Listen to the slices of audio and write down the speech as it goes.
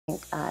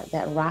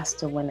That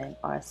Rasta women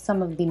are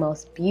some of the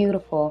most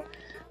beautiful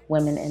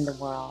women in the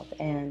world,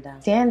 and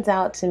stands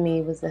out to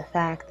me was the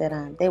fact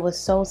that they were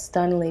so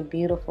stunningly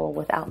beautiful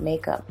without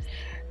makeup.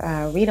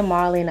 Rita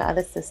Marley and the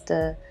other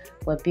sister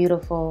were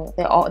beautiful.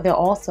 They're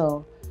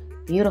also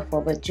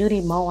beautiful, but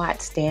Judy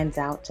Mowatt stands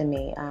out to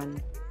me,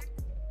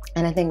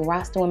 and I think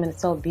Rasta women are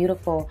so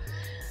beautiful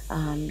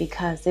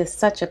because there's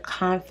such a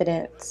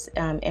confidence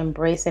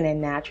embracing their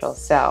natural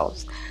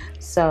selves.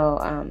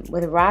 So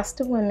with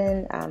Rasta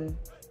women,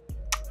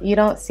 you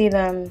don't see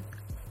them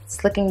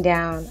slicking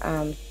down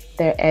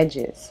their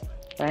edges,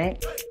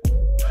 right?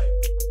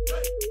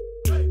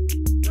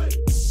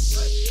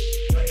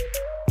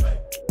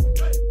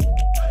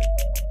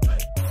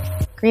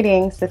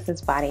 Greetings, this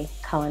is Body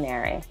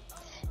Culinary,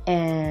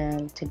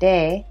 and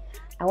today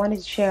I wanted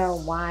to share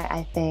why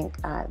I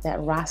think that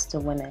Rasta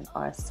women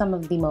are some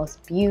of the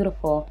most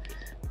beautiful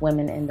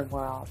women in the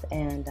world.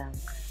 And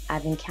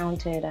I've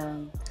encountered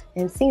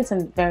and seen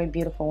some very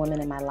beautiful women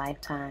in my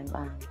lifetime.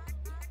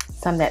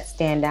 Some that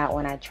stand out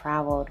when I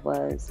traveled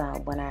was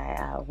when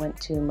I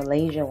went to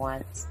Malaysia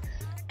once,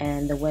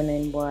 and the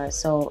women were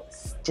so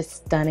just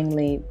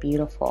stunningly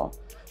beautiful,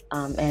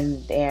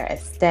 and their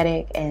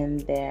aesthetic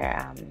and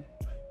their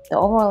the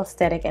overall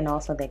aesthetic and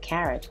also their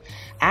carriage.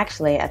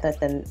 Actually, I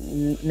thought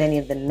many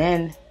of the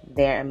men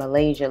there in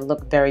Malaysia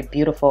looked very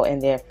beautiful in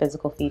their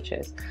physical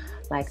features,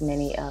 like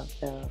many of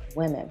the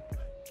women.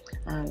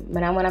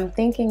 When I'm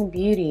thinking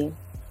beauty,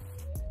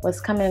 what's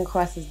coming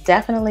across is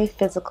definitely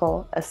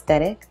physical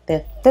aesthetic,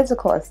 their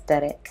physical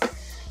aesthetic,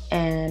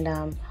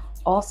 and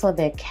also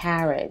their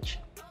carriage.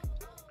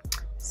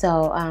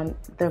 So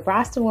the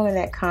Rasta woman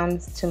that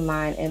comes to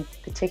mind in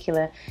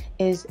particular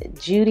is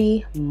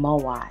Judy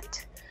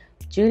Mowatt.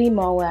 Judy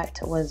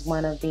Mowatt was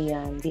one of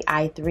the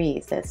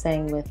I3s that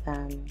sang with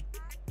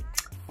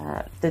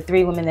the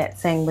three women that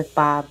sang with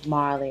Bob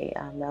Marley.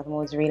 The other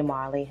one was Rita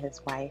Marley,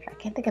 his wife. I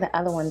can't think of the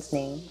other one's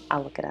name.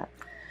 I'll look it up.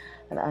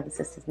 The other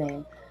sister's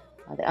name,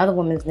 the other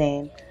woman's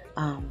name.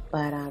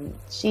 But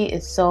she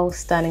is so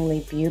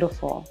stunningly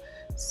beautiful.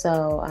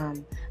 So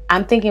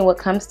I'm thinking what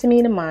comes to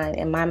me to mind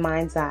in my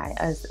mind's eye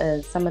as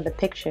some of the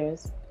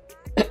pictures,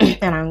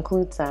 and I'll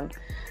include some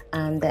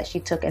that she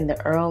took in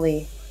the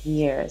early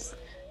years.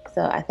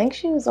 So I think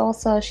she's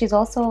also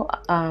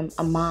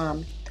a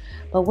mom.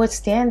 But what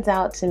stands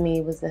out to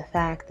me was the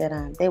fact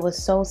that they were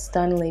so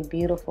stunningly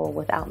beautiful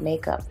without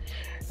makeup.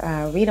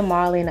 Rita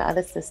Marley and the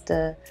other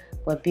sister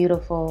were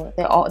beautiful.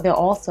 They're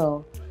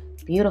also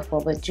beautiful,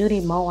 but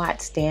Judy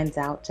Mowatt stands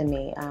out to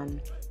me.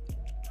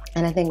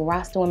 And I think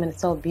Rasta women are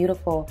so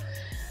beautiful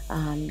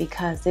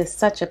because there's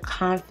such a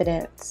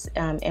confidence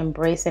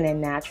embracing their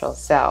natural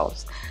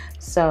selves.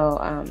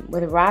 So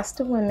with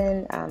Rasta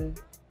women,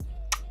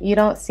 you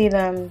don't see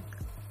them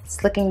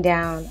slicking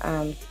down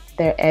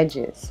their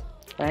edges,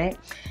 right?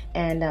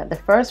 And the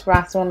first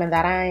Rasta woman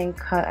that I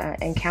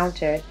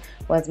encountered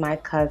was my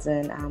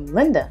cousin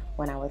Linda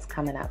when I was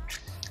coming up.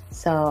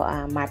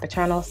 So my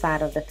paternal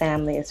side of the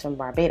family is from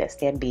Barbados.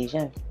 They're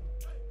Bijan.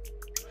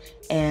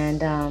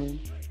 And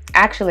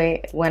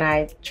actually, when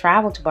I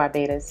traveled to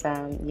Barbados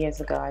years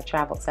ago, I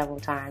traveled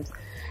several times.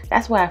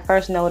 That's where I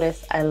first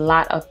noticed a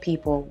lot of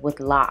people with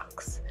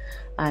locks.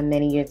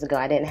 Many years ago,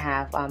 I didn't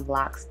have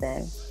locks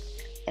then.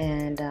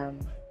 And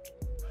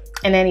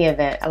in any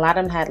event, a lot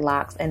of them had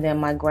locks. And then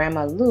my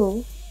grandma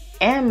Lou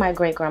and my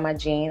great-grandma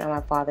Jean on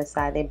my father's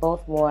side, they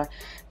both wore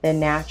their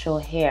natural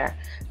hair.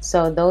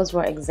 So those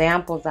were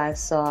examples I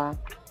saw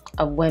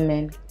of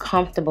women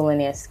comfortable in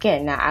their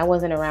skin. Now, I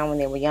wasn't around when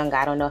they were younger.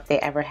 I don't know if they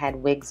ever had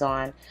wigs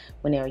on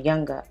when they were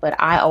younger, but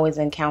I always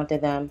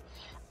encountered them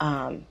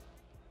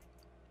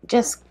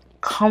just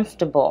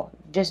comfortable,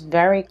 just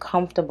very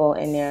comfortable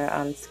in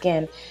their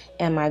skin.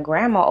 And my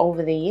grandma,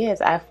 over the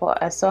years, I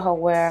saw her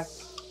wear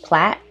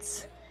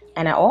plaits,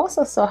 and I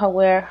also saw her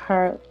wear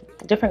her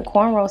different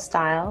cornrow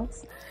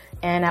styles,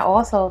 and I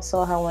also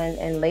saw her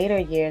in later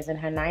years in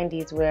her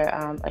 90s wear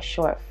a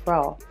short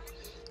fro.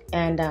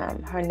 And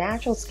her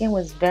natural skin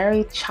was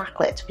very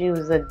chocolate. She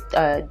was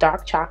a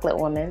dark chocolate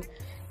woman,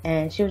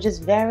 and she was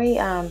just very,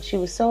 she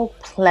was so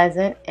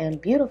pleasant and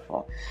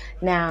beautiful.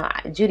 Now,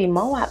 Judy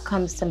Mowatt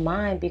comes to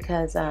mind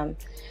because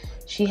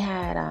she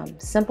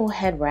had simple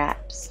head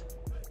wraps,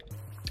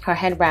 her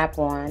head wrap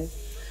on.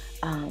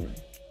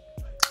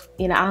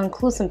 You know, I'll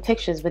include some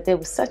pictures, but there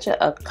was such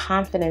a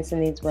confidence in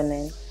these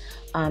women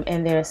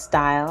in their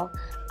style.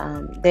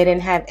 They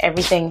didn't have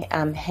everything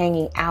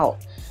hanging out.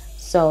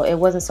 So it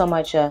wasn't so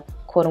much a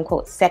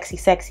quote-unquote sexy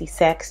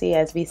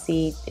as we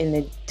see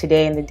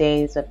today in the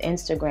days of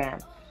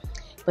Instagram.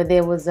 But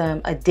there was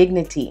a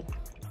dignity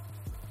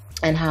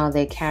in how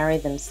they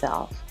carried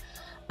themselves.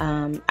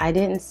 I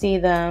didn't see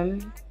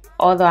them,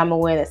 although I'm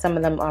aware that some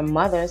of them are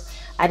mothers,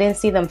 I didn't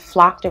see them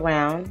flocked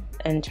around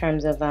in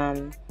terms of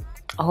a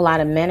whole lot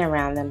of men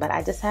around them. But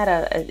I just had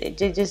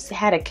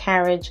a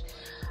carriage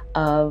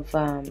of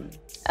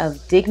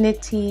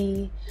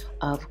dignity,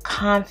 of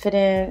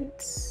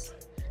confidence,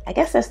 I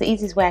guess that's the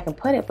easiest way I can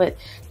put it, but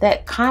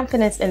that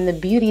confidence in the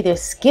beauty, their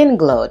skin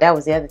glowed. That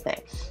was the other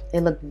thing. They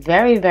look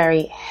very,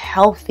 very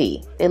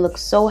healthy. They look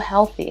so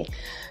healthy.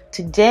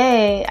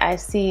 Today, I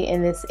see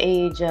in this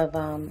age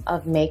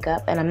of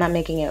makeup, and I'm not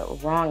making it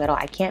wrong at all.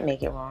 I can't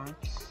make it wrong.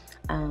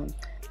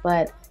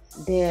 But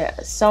there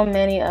are so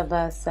many of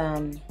us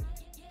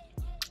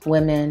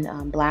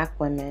women, black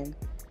women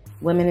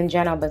in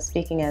general, but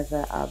speaking as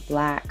a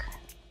black,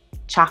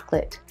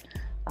 chocolate,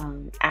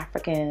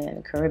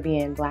 African,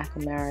 Caribbean, Black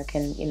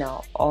American, you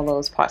know, all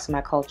those parts of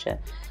my culture.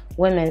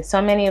 Women,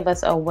 so many of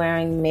us are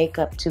wearing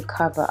makeup to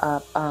cover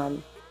up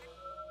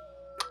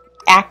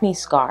acne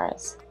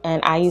scars.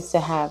 And I used to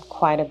have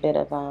quite a bit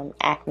of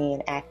acne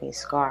and acne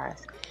scars.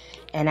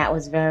 And that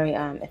was very,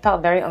 it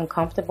felt very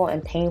uncomfortable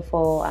and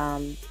painful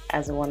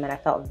as a woman. I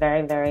felt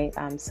very, very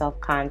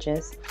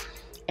self-conscious.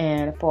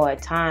 And for a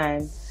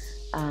time,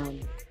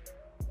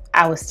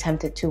 I was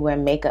tempted to wear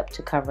makeup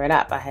to cover it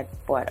up. I had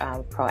bought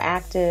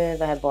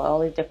Proactive. I had bought all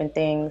these different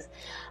things.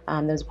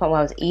 There was a point where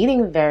I was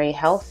eating very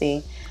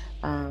healthy.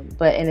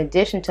 But in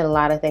addition to a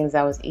lot of things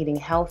I was eating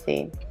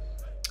healthy,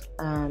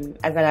 as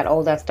I got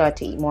older, I started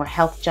to eat more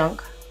health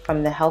junk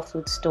from the health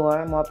food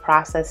store, more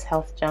processed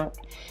health junk.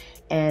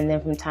 And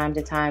then from time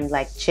to time,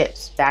 like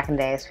chips. Back in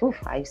the days, whew,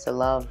 I used to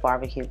love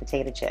barbecue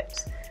potato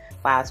chips.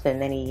 Wow, it's been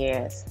many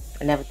years.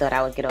 I never thought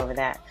I would get over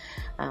that.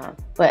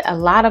 But a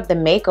lot of the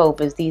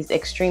makeovers, these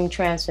extreme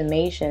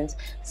transformations,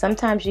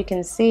 sometimes you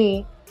can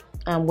see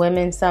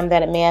women, some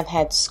that may have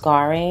had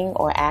scarring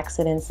or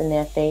accidents in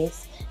their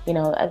face. You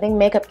know, I think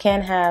makeup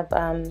can have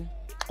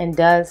and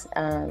does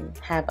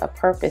have a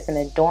purpose and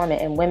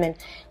adornment. And women,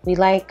 we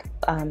like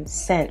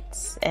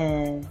scents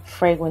and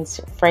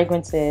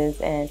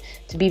fragrances, and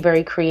to be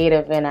very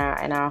creative in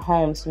our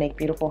homes, to make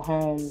beautiful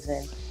homes,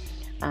 and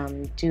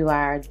do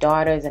our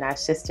daughters and our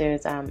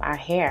sisters our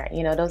hair.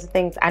 You know, those are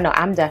things I know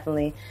I'm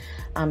definitely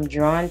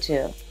drawn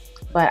to.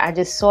 But I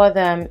just saw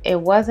them,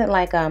 it wasn't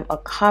like a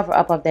cover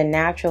up of their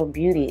natural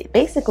beauty.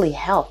 Basically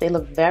health. They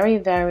look very,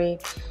 very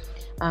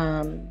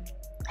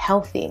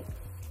healthy.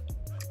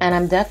 And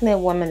I'm definitely a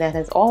woman that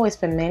has always,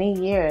 for many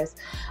years,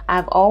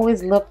 I've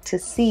always looked to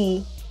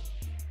see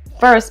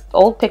first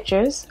old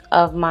pictures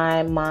of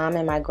my mom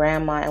and my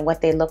grandma and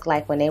what they looked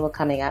like when they were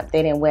coming up.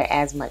 They didn't wear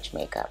as much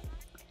makeup.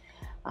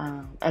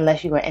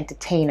 Unless you were an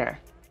entertainer,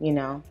 you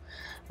know,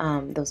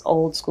 those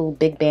old school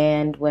big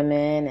band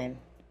women, and,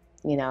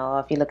 you know,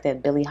 if you looked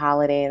at Billie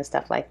Holiday and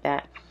stuff like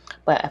that.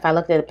 But if I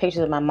looked at the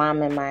pictures of my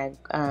mom and my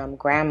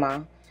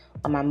grandma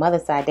on my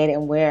mother's side, they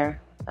didn't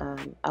wear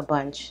a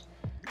bunch.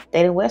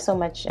 They didn't wear so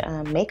much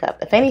makeup.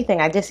 If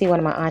anything, I did see one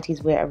of my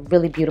aunties wear a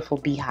really beautiful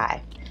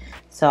beehive.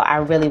 So I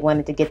really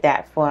wanted to get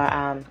that for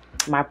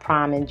my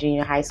prom in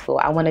junior high school.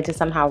 I wanted to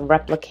somehow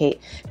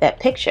replicate that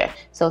picture.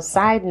 So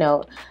side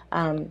note,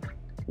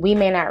 we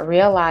may not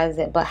realize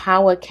it, but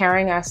how we're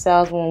carrying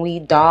ourselves when we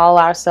doll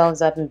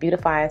ourselves up and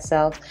beautify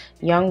ourselves,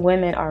 young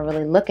women are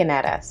really looking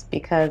at us,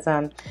 because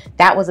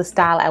that was a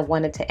style I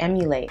wanted to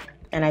emulate.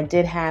 And I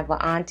did have an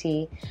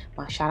auntie,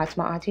 shout out to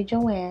my auntie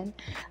Joanne,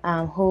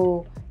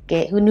 who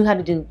knew how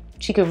to do,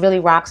 she could really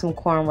rock some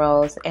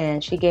cornrows,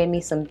 and she gave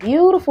me some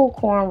beautiful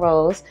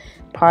cornrows,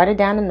 parted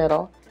down the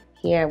middle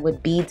here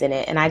with beads in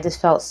it, and I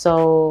just felt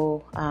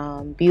so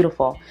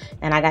beautiful.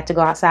 And I got to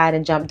go outside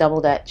and jump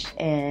double dutch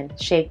and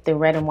shake the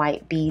red and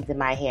white beads in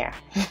my hair.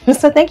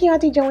 So thank you,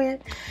 Auntie Joanne.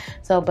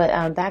 So,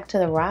 but back to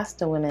the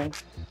Rasta women.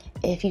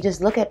 If you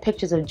just look at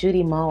pictures of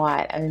Judy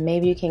Mowatt, I mean,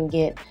 maybe you can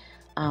get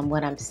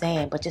what I'm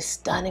saying, but just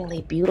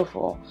stunningly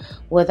beautiful,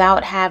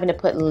 without having to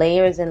put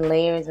layers and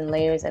layers and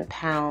layers and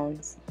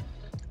pounds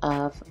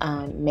of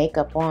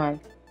makeup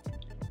on.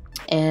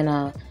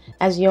 And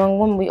as young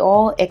women, we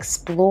all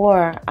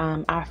explore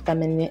our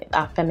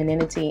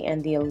femininity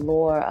and the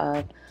allure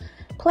of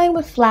playing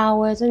with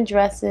flowers and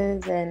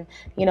dresses, and,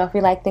 you know, if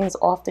we like things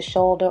off the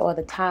shoulder or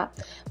the top.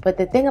 But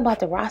the thing about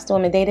the Rasta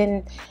women,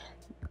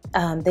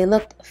 they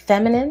looked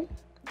feminine,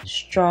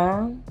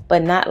 strong,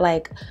 but not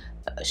like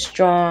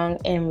strong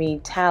in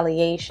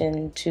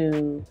retaliation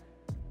to,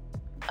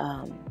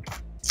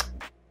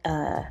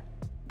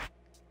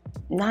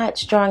 not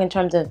strong in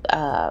terms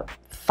of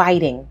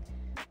fighting.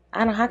 I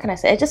don't know, how can I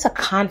say it? It's just a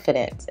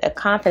confidence,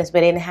 but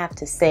they didn't have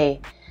to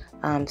say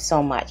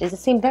so much. It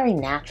just seemed very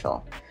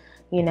natural,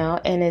 you know.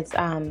 And it's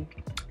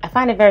I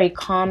find it very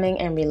calming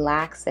and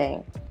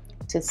relaxing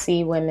to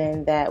see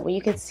women where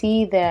you can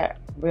see their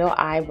real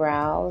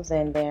eyebrows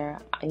and their,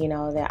 you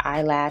know, their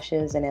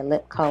eyelashes and their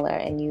lip color,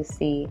 and you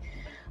see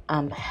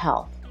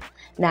health.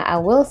 Now, I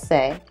will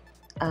say,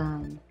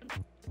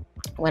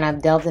 when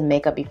I've delved in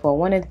makeup before,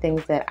 one of the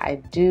things that I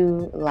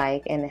do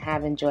like and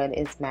have enjoyed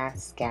is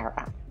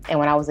mascara. And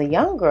when I was a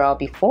young girl,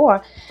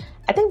 before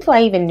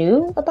I even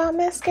knew about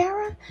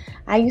mascara,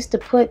 I used to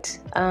put,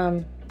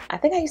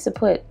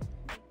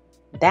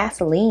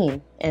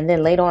 Vaseline, and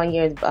then later on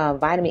years,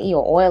 vitamin E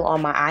or oil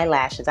on my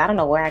eyelashes. I don't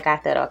know where I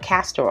got that, or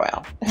castor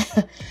oil.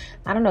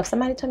 I don't know.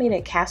 Somebody told me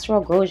that castor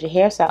oil grows your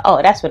hair. So,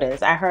 that's what it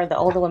is. I heard the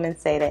older women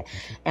say that,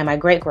 and my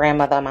great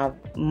grandmother on my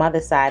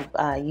mother's side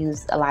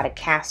used a lot of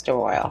castor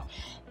oil.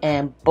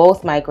 And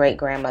both my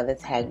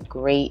great-grandmothers had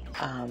great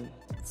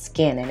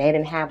skin, and they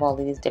didn't have all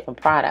of these different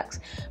products,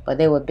 but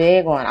they were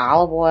big on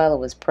olive oil. It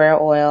was prayer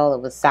oil,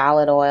 it was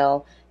salad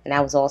oil, and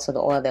that was also the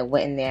oil that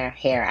went in their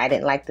hair. I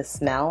didn't like the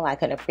smell. I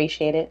couldn't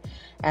appreciate it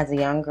as a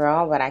young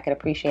girl, but I could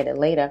appreciate it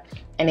later.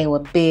 And they were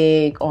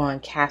big on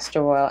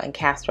castor oil and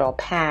castor oil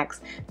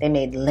packs. They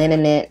made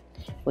liniment,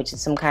 which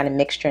is some kind of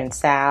mixture and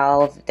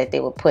salve that they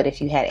would put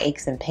if you had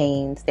aches and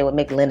pains. They would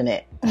make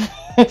liniment.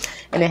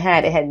 And it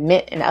had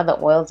mint and other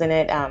oils in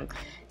it, and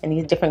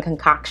these different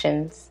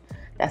concoctions.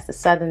 That's the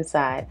southern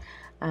side.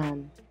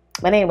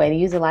 But anyway, they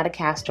use a lot of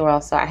castor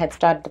oil, so I had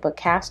started to put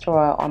castor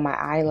oil on my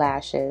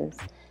eyelashes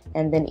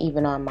and then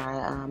even on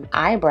my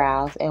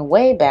eyebrows. And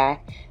way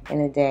back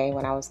in the day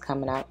when I was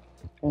coming up,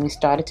 when we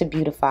started to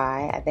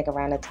beautify, I think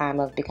around the time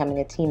of becoming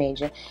a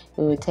teenager,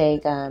 we would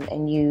take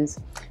and use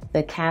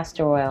the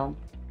castor oil,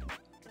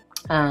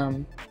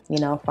 you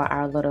know, for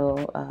our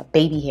little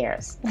baby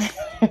hairs.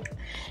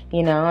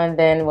 You know, and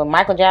then when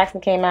Michael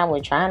Jackson came out, we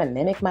were trying to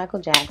mimic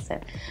Michael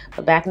Jackson.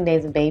 But back in the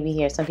days of baby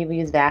hair, some people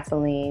use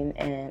Vaseline,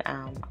 and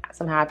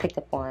somehow I picked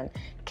up on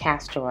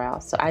castor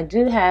oil. So I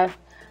do have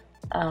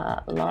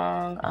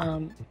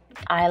long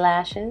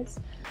eyelashes.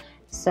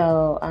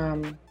 So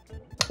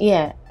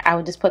yeah, I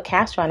would just put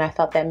castor oil, and I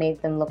felt that made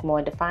them look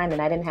more defined,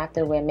 and I didn't have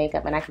to wear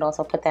makeup, and I could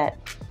also put that,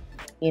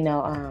 you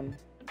know,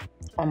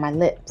 on my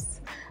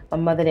lips. My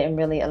mother didn't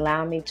really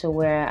allow me to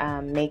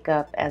wear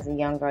makeup as a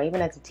young girl,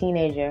 even as a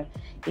teenager.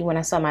 Even when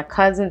I saw my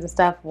cousins and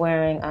stuff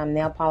wearing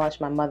nail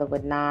polish, my mother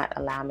would not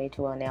allow me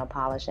to wear nail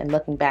polish. And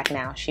looking back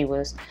now, she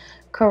was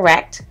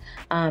correct,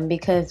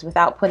 because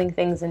without putting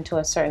things into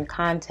a certain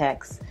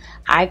context,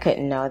 I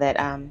couldn't know that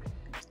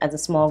as a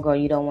small girl,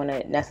 you don't want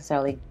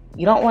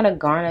to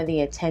garner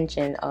the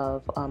attention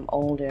of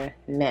older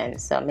men.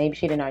 So maybe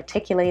she didn't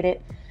articulate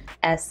it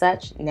as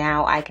such.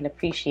 Now I can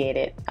appreciate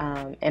it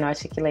and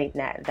articulate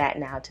that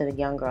now to the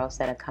young girls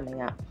that are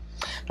coming up.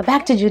 But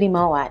back to Judy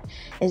Mowatt.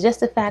 It's just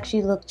the fact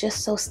she looked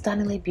just so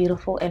stunningly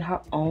beautiful in her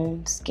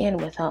own skin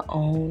with her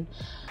own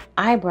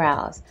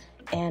eyebrows.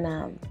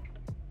 And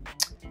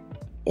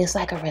it's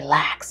like a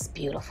relaxed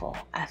beautiful.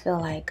 I feel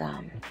like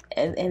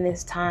in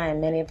this time,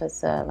 many of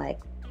us are like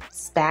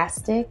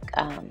spastic,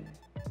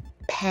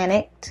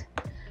 panicked,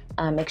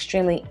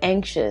 extremely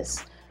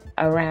anxious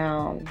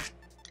around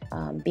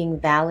being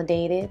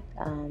validated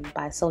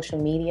by social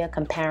media,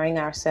 comparing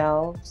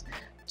ourselves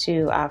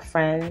to our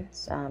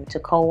friends, to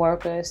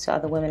co-workers, to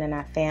other women in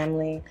our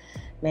family.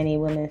 Many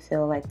women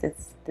feel like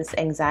this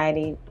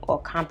anxiety or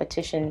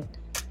competition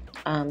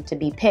to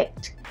be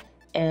picked,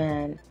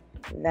 and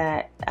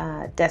that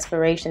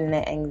desperation and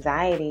that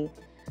anxiety,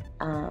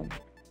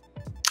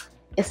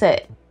 it's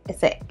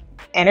a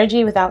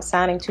energy, without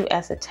sounding too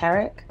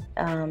esoteric,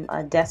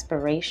 a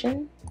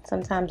desperation,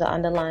 sometimes the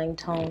underlying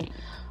tone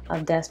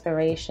of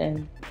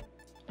desperation.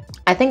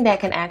 I think that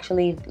can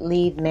actually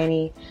leave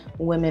many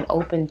women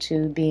open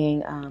to being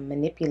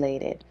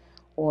manipulated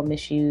or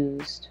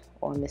misused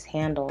or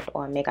mishandled,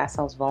 or make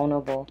ourselves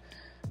vulnerable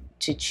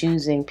to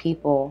choosing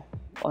people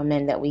or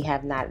men that we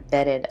have not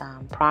vetted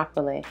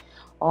properly,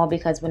 all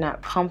because we're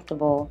not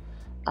comfortable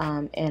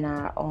in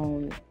our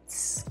own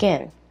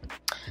skin.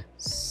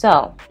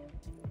 So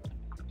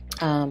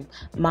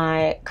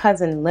my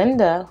cousin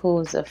Linda,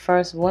 who's the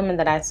first woman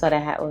that I saw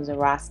that was a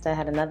Rasta,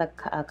 had another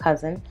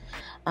cousin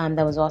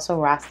that was also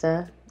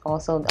Rasta,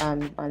 also on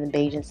the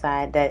Bajan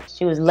side, that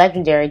she was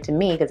legendary to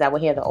me because I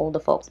would hear the older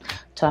folks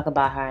talk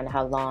about her and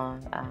her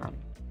long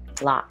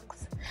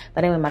locks.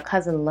 But anyway, my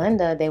cousin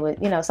Linda, they would,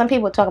 you know, some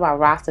people would talk about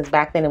Rastas.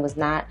 Back then it was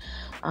not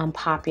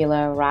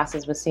popular.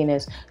 Rastas were seen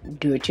as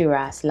dirty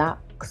Ras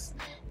locks.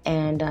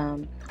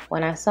 And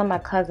when I saw my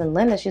cousin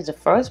Linda, she's the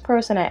first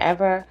person I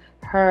ever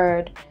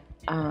heard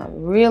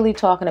really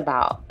talking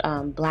about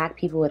black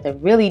people with a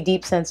really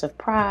deep sense of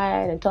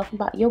pride, and talking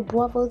about your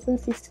brothers and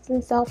sisters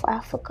in South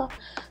Africa.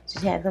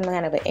 She had some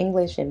kind of an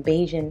English and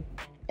Bajan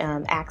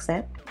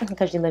accent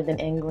because she lived in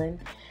England.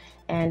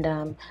 And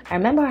I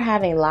remember her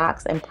having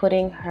locks and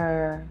putting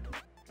her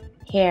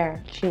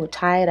hair, she would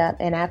tie it up,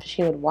 and after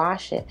she would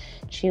wash it,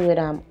 she would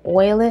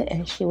oil it,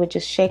 and she would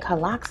just shake her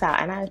locks out.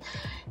 And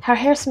her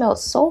hair smelled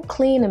so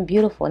clean and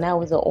beautiful, and that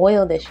was the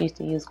oil that she used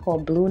to use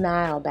called Blue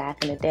Nile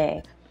back in the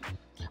day.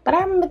 But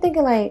I remember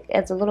thinking, like,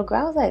 as a little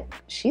girl, I was like,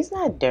 she's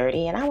not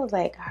dirty. And I was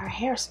like, her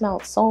hair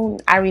smelled so,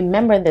 I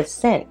remember the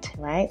scent,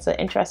 right? So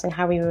interesting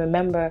how we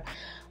remember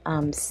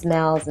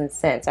smells and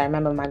scents. I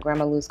remember my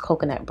grandma Lou's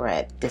coconut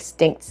bread,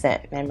 distinct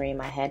scent memory in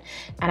my head.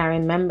 And I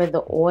remember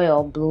the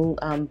oil, Blue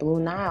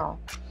Nile,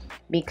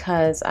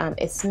 because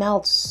it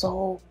smelled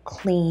so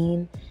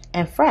clean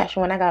and fresh.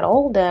 When I got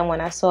older and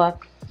when I saw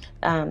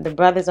the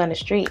brothers on the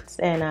streets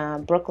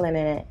in Brooklyn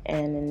and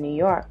in New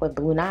York with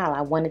Blue Nile,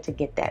 I wanted to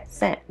get that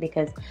scent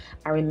because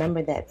I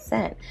remember that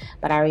scent.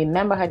 But I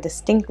remember her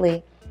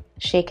distinctly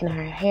shaking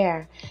her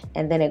hair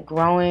and then it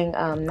growing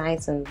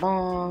nice and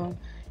long.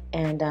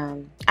 And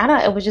I don't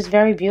know, it was just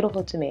very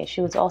beautiful to me.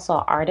 She was also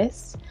an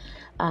artist.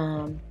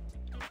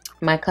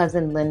 My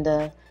cousin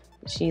Linda,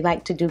 she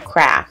liked to do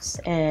crafts.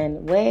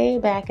 And way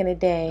back in the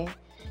day,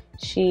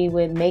 she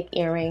would make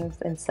earrings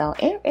and sell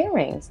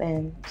earrings.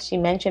 And she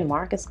mentioned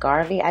Marcus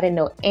Garvey. I didn't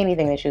know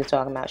anything that she was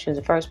talking about. She was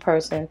the first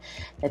person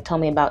that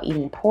told me about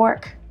eating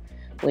pork,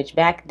 which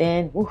back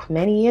then,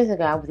 many years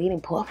ago, I was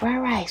eating pork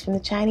fried rice from the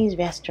Chinese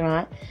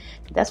restaurant.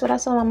 That's what I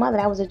saw my mother.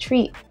 That was a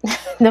treat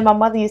that my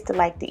mother used to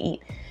like to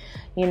eat,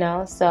 you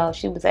know. So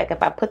she was like,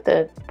 if I put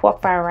the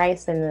pork fried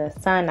rice in the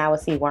sun, I would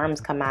see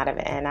worms come out of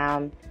it. And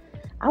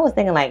I was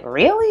thinking, like,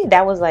 really?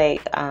 That was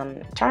like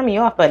turn me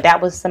off. But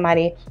that was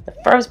somebody, the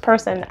first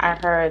person I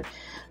heard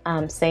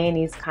saying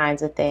these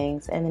kinds of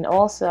things. And then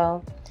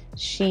also,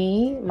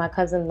 my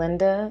cousin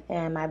Linda,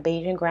 and my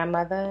Bajan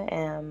grandmother,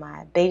 and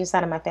my Bajan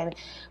side of my family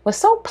was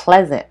so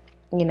pleasant.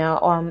 You know,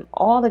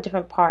 all the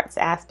different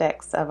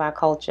aspects of our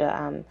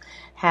culture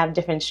have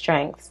different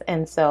strengths.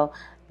 And so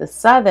the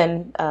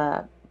southern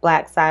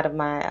black side of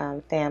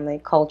my family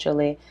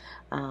culturally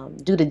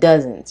do the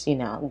dozens, you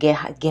know, get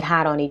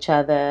hot on each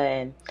other,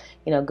 and,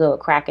 you know, good with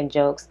cracking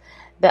jokes.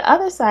 The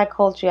other side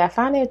culture, I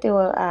found that they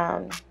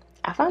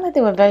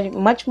were very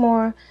much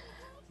more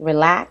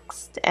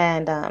relaxed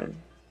and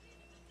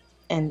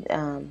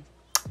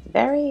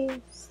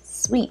very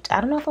sweet. I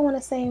don't know if I want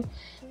to say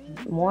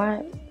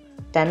more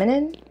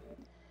feminine.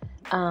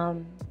 I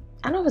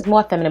don't know if it's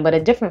more feminine, but a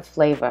different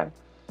flavor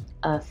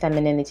of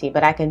femininity.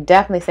 But I can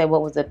definitely say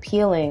what was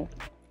appealing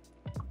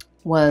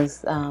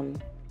was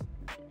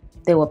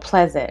they were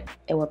pleasant.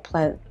 It were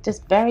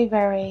just very,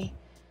 very,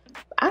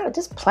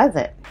 just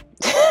pleasant.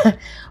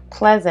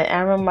 Pleasant. I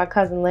remember my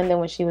cousin Linda,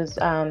 when she was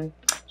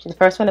she's the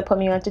first one to put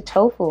me onto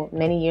tofu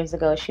many years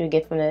ago. She would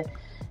get from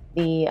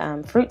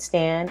the fruit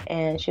stand,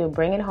 and she would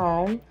bring it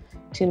home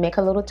to make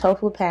her little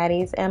tofu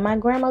patties. And my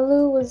grandma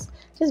Lou was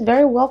just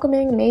very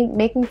welcoming,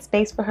 making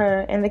space for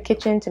her in the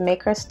kitchen to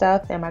make her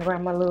stuff. And my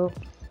grandma Lou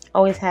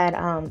always had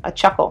a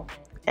chuckle.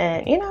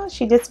 And, you know,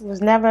 she just was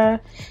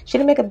she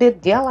didn't make a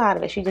big deal out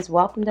of it. She just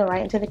welcomed her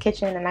right into the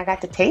kitchen, and I got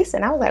to taste,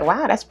 and I was like,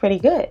 wow, that's pretty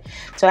good.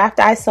 So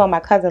after I saw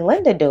my cousin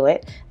Linda do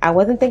it, I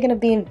wasn't thinking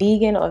of being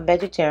vegan or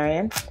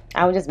vegetarian.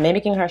 I was just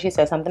mimicking her. She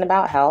said something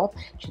about health.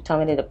 She told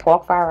me that the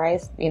pork fried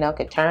rice, you know,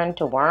 could turn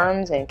to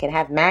worms and can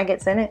have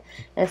maggots in it.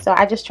 And so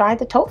I just tried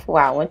the tofu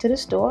out. Went to the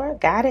store,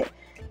 got it,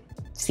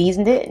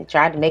 seasoned it, and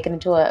tried to make it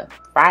into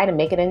fried and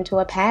make it into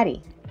a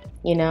patty,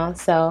 you know.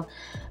 So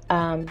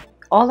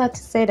all that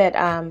to say that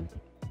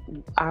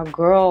our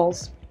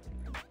girls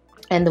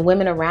and the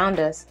women around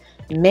us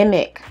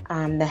mimic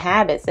the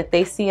habits. If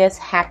they see us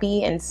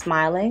happy and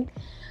smiling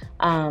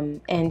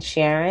and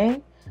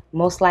sharing,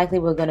 most likely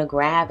we're going to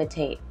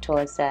gravitate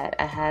towards that.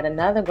 I had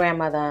another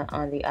grandmother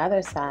on the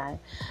other side.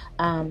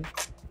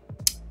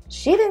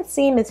 She didn't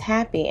seem as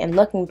happy, and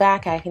looking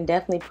back, I can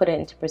definitely put it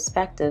into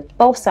perspective.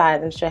 Both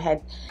sides, I'm sure,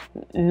 had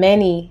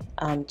many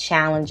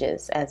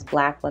challenges as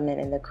black women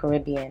in the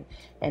Caribbean,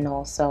 and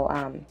also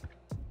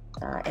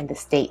in the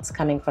States,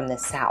 coming from the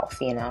South.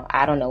 You know,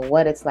 I don't know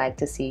what it's like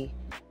to see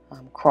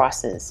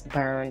crosses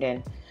burned,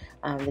 and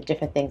the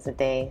different things that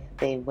they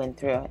went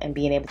through, and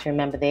being able to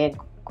remember their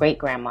great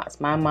grandmas.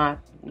 My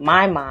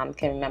mom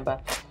can remember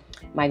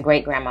my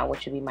great grandma,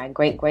 which would be my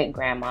great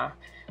grandma,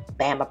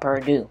 Bama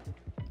Purdue.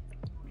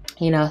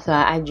 You know, so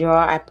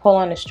I pull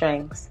on the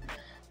strings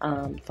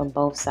from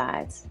both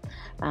sides.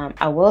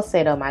 I will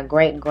say though, my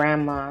great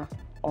grandma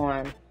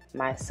on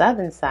my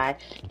southern side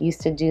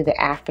used to do the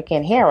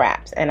African hair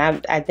wraps, and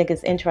I think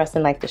it's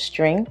interesting, like the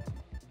string.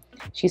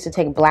 She used to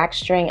take black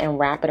string and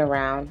wrap it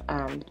around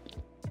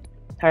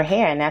her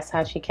hair, and that's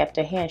how she kept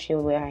her hair. She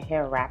would wear her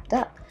hair wrapped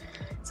up.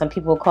 Some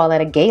people call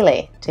that a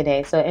gele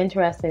today. So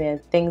interesting in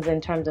things in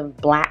terms of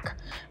black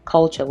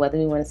culture, whether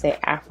we want to say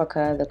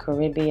Africa, the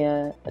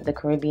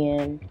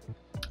Caribbean,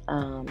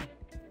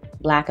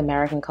 Black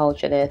American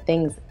culture. There are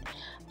things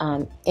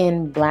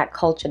in black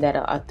culture that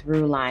are a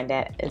through line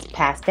that is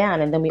passed down.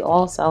 And then we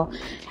also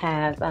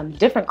have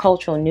different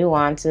cultural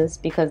nuances,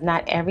 because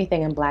not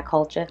everything in black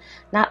culture,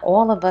 not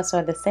all of us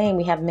are the same.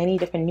 We have many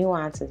different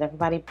nuances.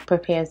 Everybody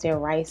prepares their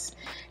rice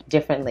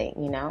differently,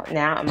 you know.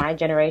 Now, in my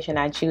generation,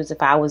 I choose,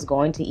 if I was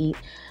going to eat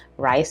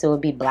rice, it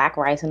would be black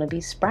rice, and it would be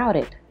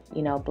sprouted,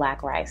 you know,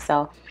 black rice.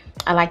 So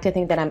I like to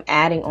think that I'm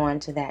adding on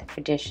to that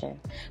tradition.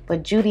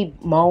 But Judy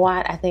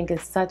Mowatt, I think,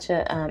 is such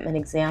an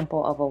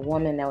example of a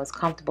woman that was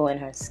comfortable in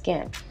her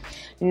skin.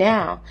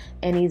 Now,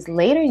 in these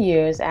later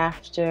years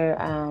after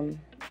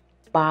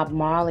Bob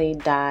Marley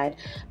died,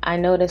 I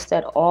noticed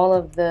that all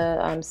of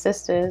the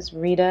sisters,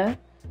 Rita,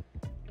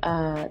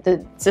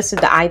 the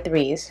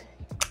I3s,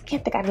 I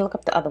can't think, I had to look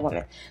up the other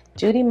woman,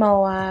 Judy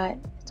Mowatt,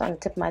 it's on the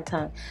tip of my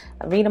tongue,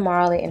 Rita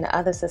Marley, and the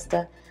other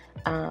sister,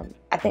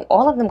 I think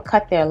all of them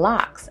cut their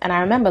locks. And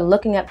I remember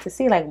looking up to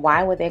see, like,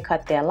 why would they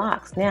cut their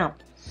locks? Now,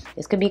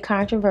 this could be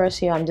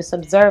controversial. I'm just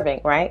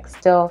observing, right?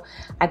 Still,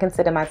 I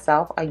consider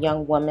myself a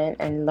young woman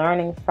and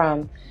learning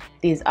from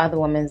these other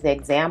women's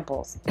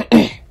examples.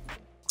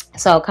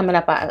 So coming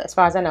up, as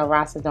far as I know,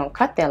 Rastas don't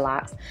cut their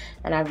locks.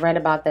 And I've read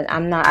about that.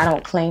 I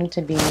don't claim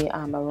to be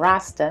a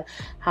Rasta.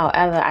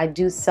 However, I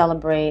do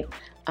celebrate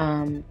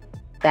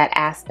that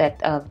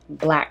aspect of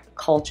black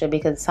culture,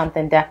 because it's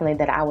something definitely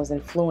that I was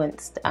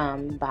influenced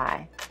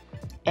by.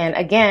 And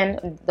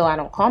again, though I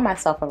don't call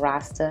myself a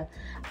Rasta,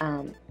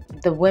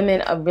 the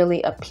women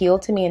really appeal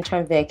to me in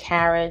terms of their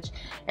carriage.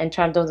 In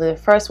terms, those are the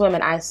first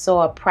women I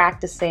saw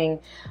practicing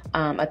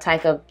a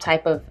type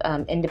of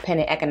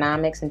independent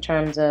economics in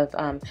terms of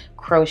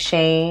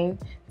crocheting,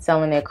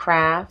 selling their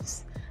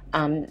crafts,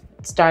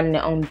 starting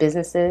their own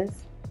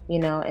businesses, you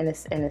know, in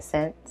a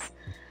sense,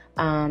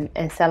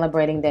 and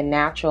celebrating their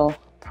natural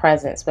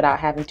presence without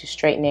having to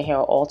straighten their hair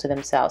or alter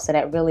themselves. So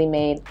that really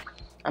made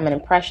an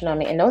impression on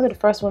me. And those are the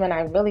first women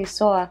I really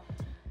saw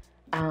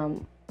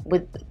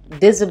with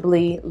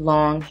visibly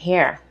long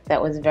hair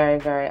that was very,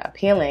 very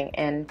appealing.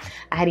 And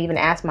I had even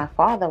asked my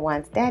father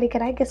once, Daddy,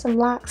 could I get some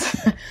locks?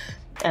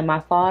 And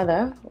my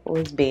father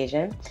was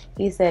Bajan.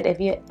 He said, if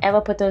you ever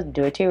put those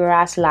dirty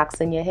Ras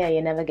locks in your hair,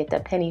 you never get a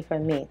penny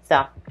from me.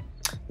 So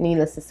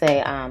needless to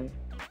say,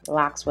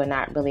 locks were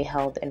not really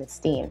held in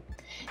esteem.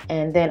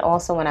 And then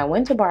also when I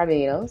went to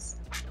Barbados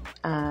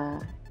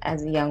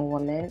as a young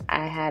woman,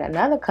 I had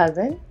another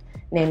cousin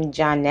named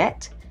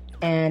Jeanette.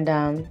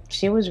 And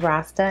she was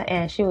Rasta,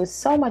 and she was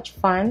so much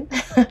fun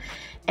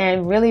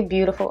and really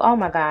beautiful. Oh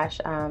my gosh,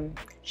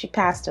 she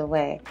passed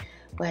away.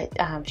 But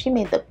she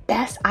made the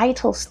best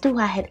ital stew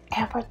I had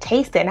ever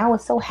tasted. And I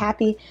was so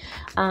happy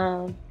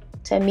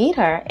to meet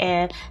her.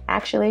 And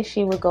actually,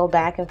 she would go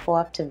back and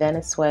forth to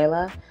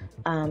Venezuela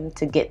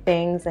to get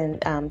things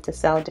and to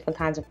sell different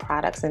kinds of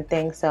products and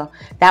things. So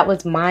that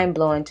was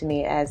mind-blowing to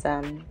me as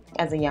a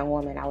young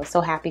woman. I was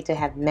so happy to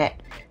have met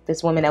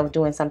this woman that was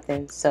doing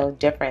something so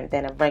different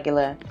than a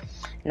regular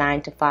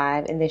 9 to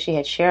 5. And then she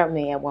had shared with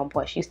me at one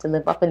point, she used to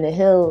live up in the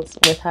hills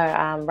with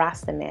her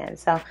Rasta man.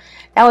 So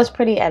that was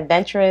pretty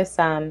adventurous.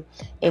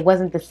 It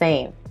wasn't the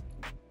same.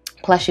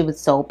 Plus she was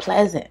so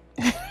pleasant.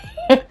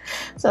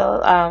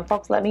 So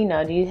folks, let me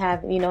know, do you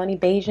have, you know, any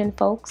Bajan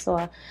folks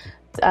or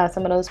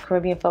some of those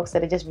Caribbean folks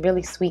that are just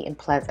really sweet and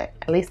pleasant?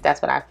 At least that's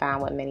what I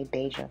found with many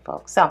Bajan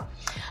folks. So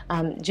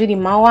Judy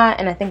Mowatt,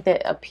 and I think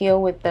the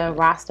appeal with the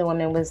Rasta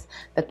women was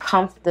the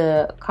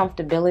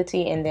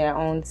comfortability in their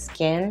own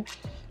skin,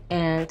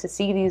 and to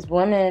see these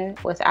women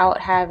without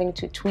having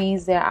to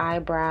tweeze their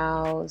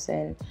eyebrows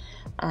and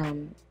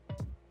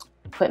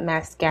put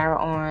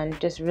mascara on,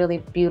 just really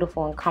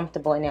beautiful and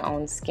comfortable in their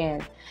own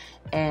skin.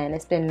 And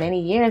it's been many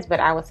years,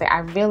 but I would say I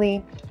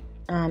really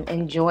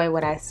enjoy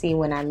what I see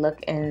when I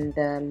look in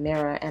the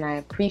mirror, and I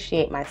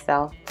appreciate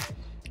myself.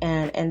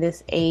 And in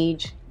this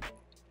age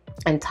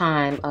and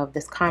time of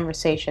this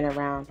conversation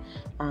around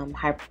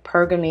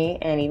hypergamy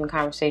and even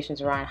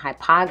conversations around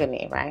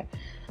hypogamy, right?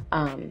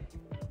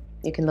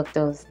 You can look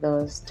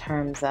those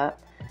terms up,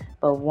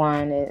 but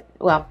one is,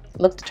 well,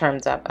 look the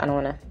terms up. I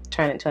don't want to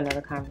turn it to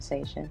another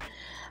conversation.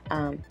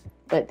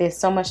 But there's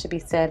so much to be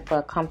said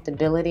for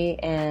comfortability,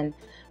 and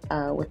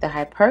with the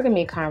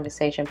hypergamy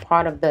conversation,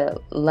 part of the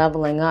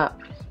leveling up,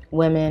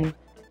 women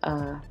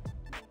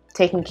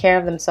taking care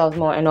of themselves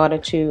more in order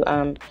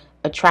to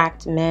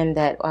attract men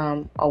that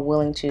are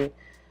willing to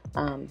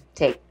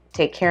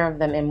take care of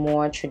them in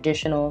more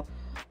traditional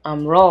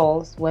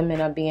roles. Women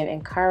are being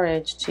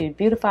encouraged to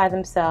beautify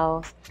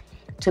themselves,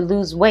 to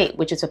lose weight,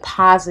 which is a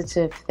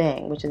positive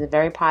thing, which is a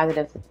very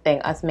positive thing,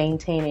 us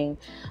maintaining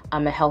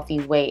a healthy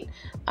weight.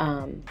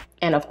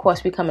 And of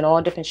course, we come in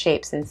all different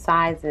shapes and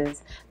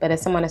sizes, but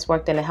as someone that's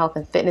worked in the health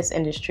and fitness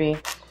industry,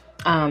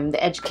 the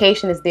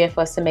education is there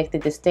for us to make the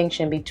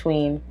distinction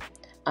between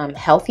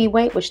healthy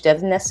weight, which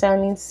doesn't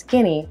necessarily mean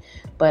skinny,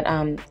 but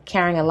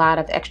carrying a lot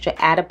of extra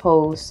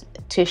adipose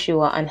tissue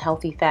or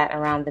unhealthy fat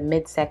around the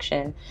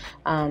midsection.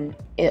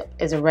 It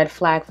is a red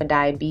flag for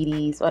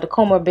diabetes, or the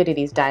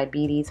comorbidities,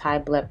 diabetes, high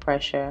blood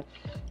pressure,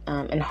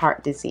 and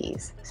heart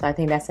disease. So I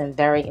think that's a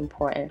very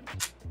important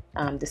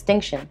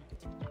distinction.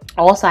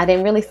 Also, I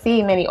didn't really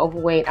see many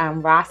overweight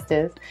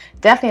Rastas.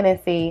 Definitely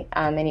didn't see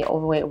many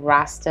overweight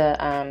Rasta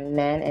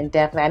men, and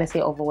definitely I didn't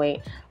see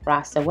overweight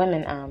Rasta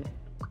women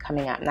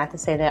coming up. Not to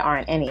say there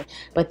aren't any,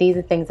 but these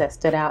are things that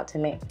stood out to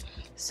me.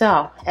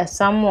 So, as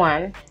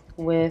someone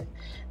with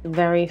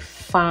very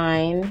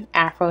fine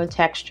Afro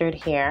textured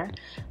hair,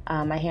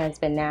 my hair has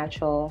been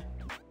natural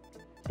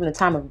from the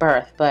time of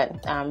birth,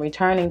 but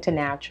returning to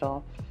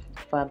natural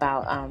for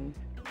about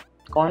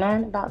going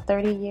on about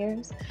 30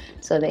 years.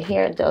 So the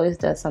hair always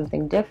does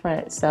something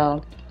different.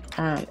 So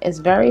it's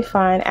very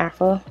fine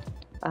Afro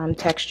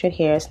textured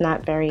hair. It's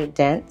not very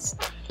dense.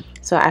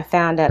 So I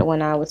found that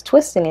when I was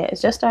twisting it,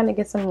 it's just starting to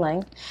get some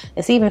length.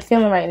 It's even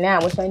feeling right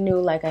now, which I knew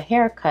like a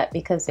haircut,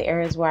 because the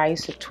areas where I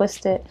used to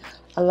twist it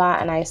a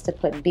lot and I used to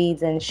put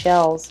beads and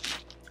shells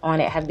on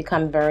it have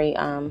become very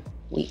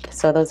weak.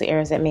 So those are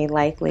areas that may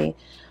likely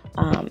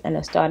and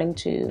are starting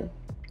to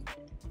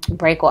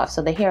break off.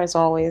 So the hair is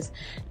always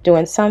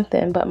doing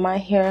something, but my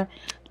hair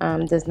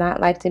does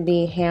not like to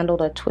be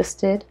handled or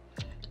twisted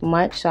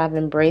much. So I've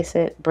embraced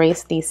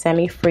these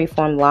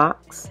semi-freeform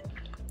locks.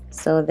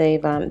 So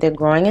they're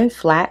growing in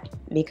flat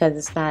because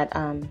it's not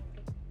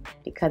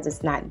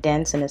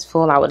dense and it's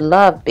full. I would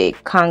love big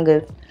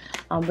congas,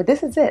 but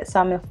this is it. So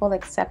I'm in full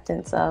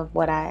acceptance of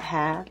what I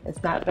have.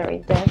 It's not very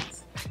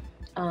dense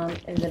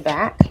in the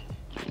back,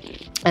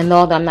 and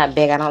although I'm not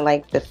big, I don't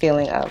like the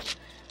feeling of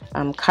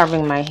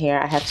covering my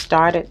hair, I have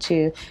started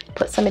to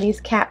put some of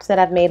these caps that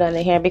I've made on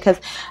the hair, because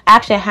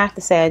actually I have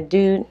to say I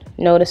do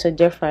notice a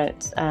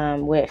difference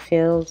where it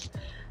feels,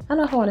 I don't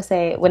know if I want to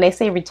say, when they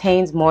say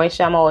retains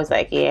moisture, I'm always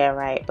like, yeah,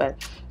 right, but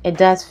it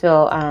does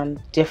feel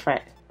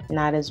different,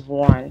 not as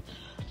worn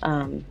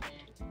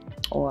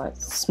or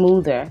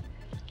smoother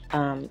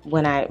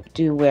when I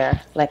do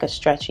wear like a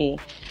stretchy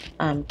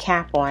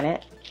cap on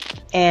it.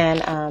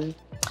 And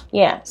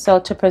yeah, so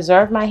to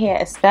preserve my hair,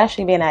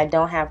 especially being I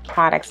don't have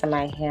products in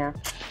my hair,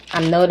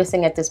 I'm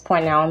noticing at this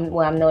point now,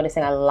 I'm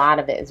noticing a lot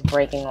of it is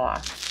breaking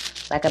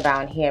off, like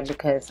around here,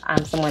 because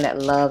I'm someone that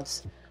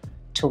loves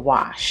to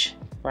wash,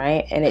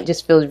 right? And it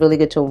just feels really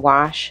good to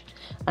wash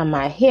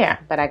my hair.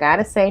 But I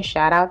gotta say,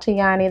 shout out to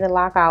Yanni, the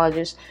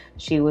lockologist.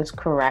 She was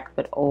correct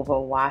with over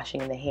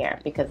washing the hair,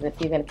 because if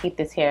you're gonna keep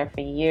this hair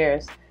for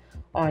years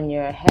on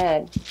your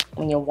head,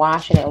 when you're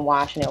washing it and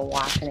washing it and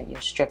washing it,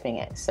 you're stripping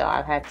it. So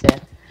I've had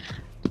to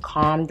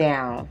calm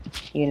down,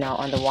 you know,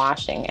 on the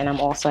washing. And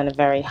I'm also in a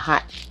very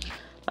hot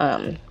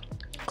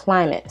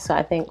climate, so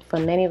I think for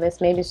many of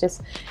us, maybe it's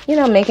just, you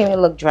know, making me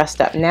look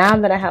dressed up. Now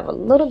that I have a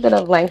little bit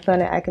of length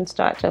on it, I can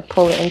start to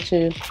pull it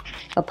into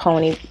a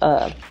pony,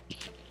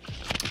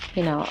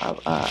 you know,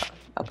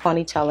 a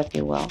ponytail, if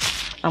you will.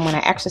 When I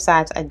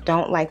exercise, I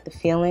don't like the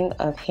feeling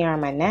of hair on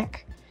my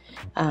neck,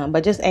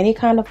 but just any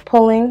kind of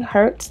pulling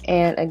hurts.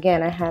 And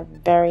again, I have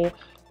very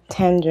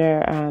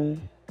tender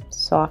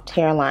soft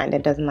hairline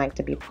that doesn't like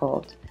to be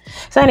pulled.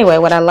 So anyway,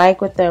 what I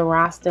like with the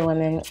Rasta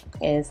women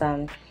is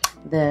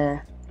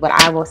what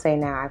I will say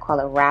now, I call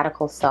it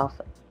radical self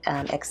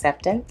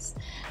acceptance.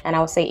 And I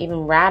would say even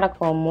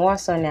radical more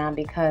so now,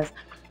 because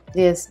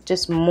there's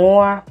just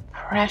more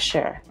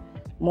pressure,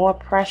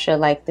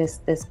 like this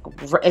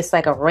it's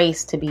like a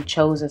race to be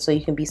chosen so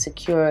you can be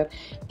secured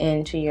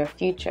into your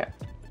future.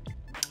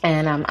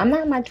 And I'm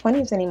not in my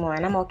 20s anymore,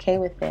 and I'm okay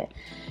with it.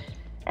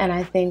 And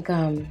I think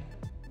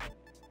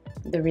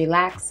the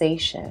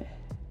relaxation,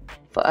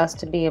 for us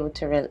to be able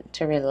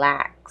to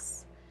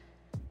relax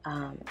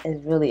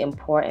is really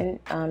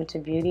important to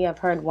beauty. I've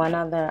heard one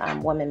other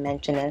woman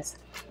mention this,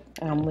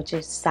 which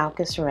is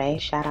Salkis Re.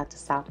 Shout out to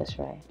Salkis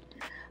Re,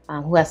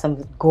 who has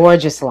some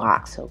gorgeous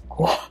locks.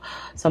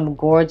 Some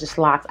gorgeous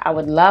locks. I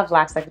would love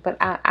locks like, but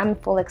I'm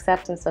full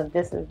acceptance of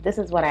this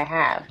is what I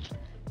have,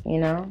 you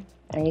know.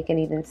 And you can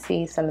even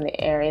see some of the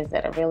areas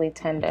that are really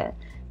tender.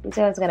 These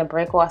areas are going to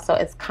break off. So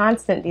it's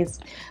constant. These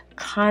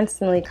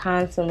constantly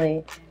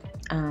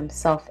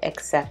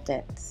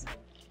self-acceptance.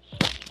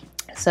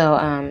 So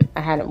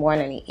I hadn't worn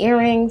any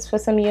earrings for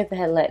some years. I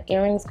had let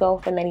earrings go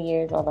for many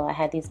years, although I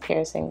had these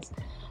piercings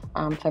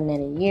for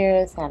many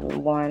years. I haven't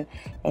worn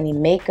any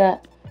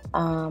makeup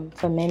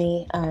for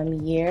many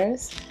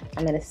years.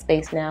 I'm in a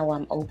space now where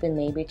I'm open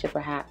maybe to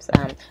perhaps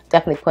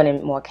definitely put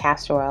in more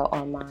castor oil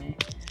on my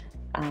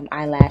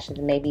eyelashes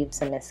and maybe even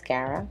some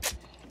mascara.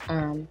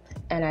 And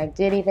I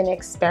did even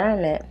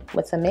experiment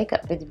with some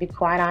makeup, but to be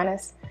quite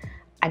honest,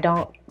 I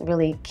don't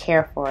really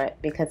care for it,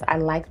 because I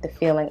like the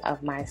feeling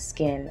of my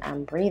skin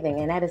breathing,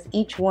 and that is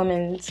each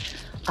woman's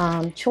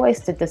choice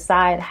to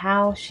decide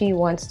how she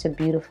wants to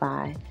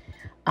beautify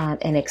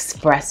and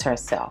express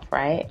herself,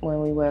 right?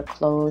 When we wear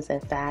clothes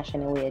and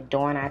fashion and we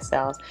adorn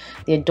ourselves,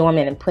 the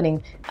adornment and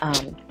putting,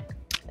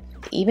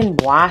 even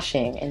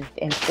washing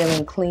and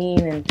feeling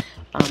clean and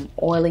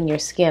oiling your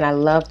skin. I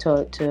love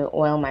to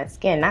oil my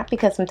skin, not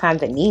because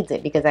sometimes it needs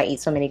it, because I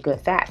eat so many good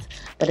fats,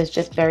 but it's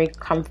just very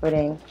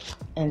comforting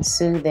and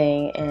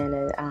soothing,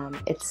 and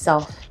it's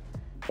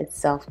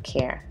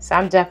self-care. So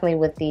I'm definitely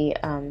with the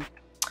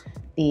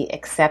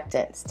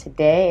acceptance.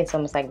 Today it's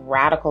almost like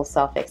radical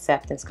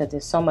self-acceptance, because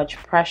there's so much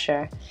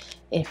pressure.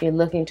 If you're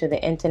looking to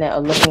the internet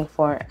or looking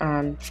for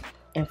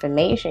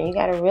information, you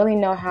got to really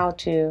know how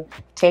to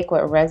take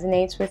what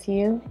resonates with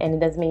you, and it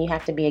doesn't mean you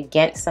have to be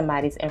against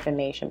somebody's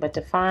information, but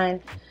to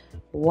find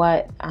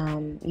what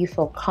you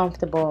feel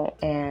comfortable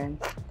and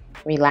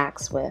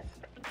relaxed with.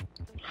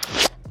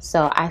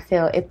 So I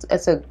feel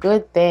it's a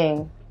good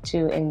thing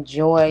to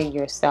enjoy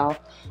yourself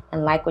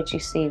and like what you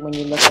see when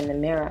you look in the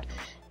mirror,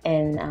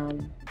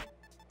 and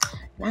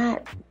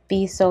not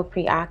be so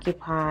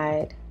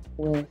preoccupied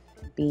with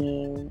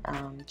being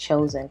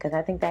chosen, because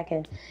I think that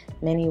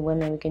many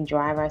women, we can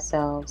drive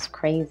ourselves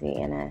crazy.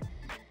 And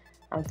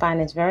I'm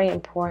finding it's very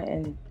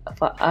important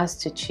for us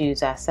to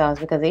choose ourselves,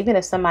 because even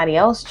if somebody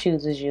else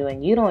chooses you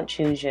and you don't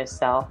choose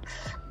yourself,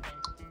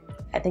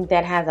 I think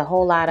that has a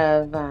whole lot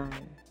of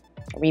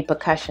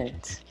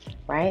repercussions,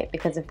 right?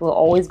 Because if we're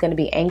always going to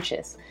be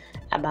anxious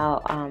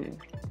about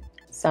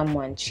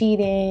someone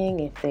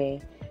cheating, if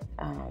they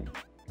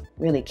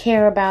really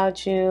care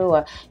about you,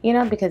 or, you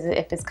know, because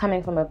if it's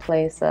coming from a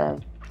place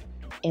of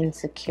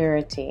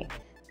insecurity.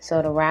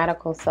 So the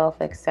radical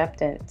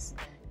self-acceptance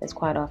is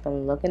quite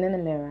often looking in the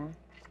mirror,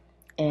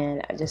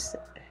 and just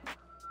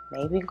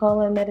maybe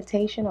call it a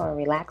meditation or a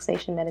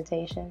relaxation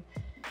meditation,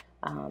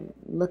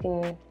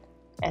 looking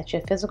at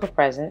your physical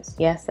presence.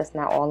 Yes, that's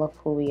not all of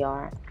who we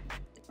are,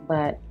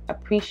 but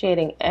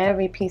appreciating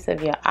every piece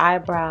of your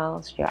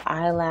eyebrows, your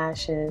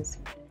eyelashes,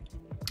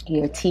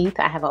 Your teeth.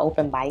 I have an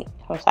open bite.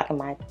 I was talking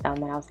my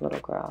thumb when I was a little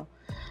girl.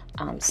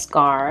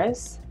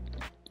 Scars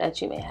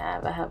that you may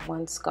have. I have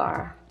one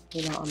scar,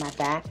 on my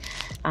back,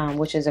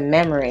 which is a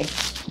memory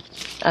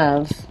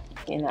of,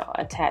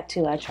 a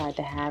tattoo I tried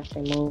to have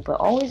removed. But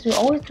we're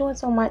always doing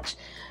so much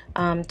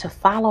to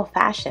follow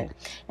fashion.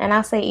 And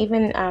I'll say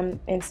even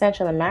in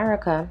Central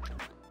America,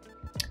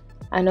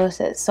 I noticed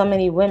that so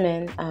many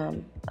women,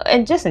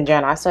 and just in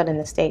general, I saw it in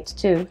the States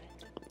too,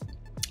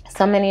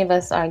 so many of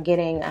us are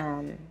getting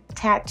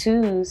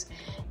tattoos,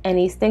 and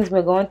these things,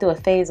 we're going through a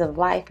phase of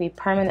life, we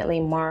permanently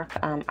mark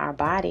our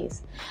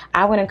bodies.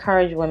 I would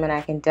encourage women,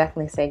 I can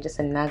definitely say just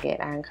a nugget,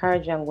 I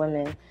encourage young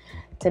women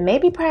to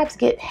maybe perhaps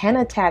get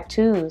henna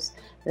tattoos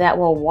that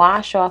will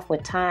wash off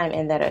with time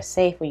and that are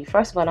safe, where you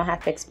first of all don't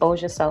have to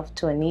expose yourself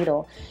to a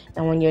needle,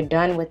 and when you're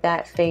done with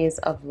that phase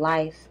of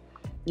life,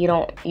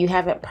 you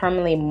haven't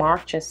permanently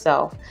marked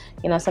yourself.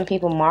 Some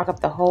people mark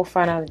up the whole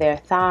front of their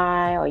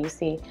thigh, or you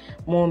see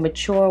more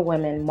mature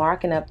women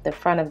marking up the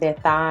front of their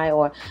thigh,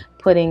 or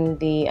putting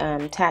the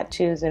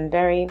tattoos in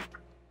very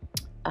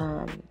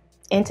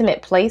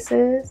intimate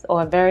places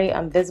or very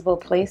visible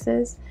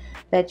places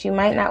that you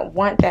might not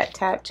want that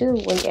tattoo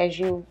as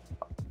you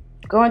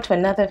go into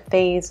another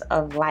phase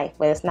of life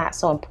where it's not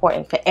so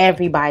important for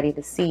everybody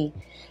to see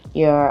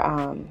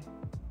your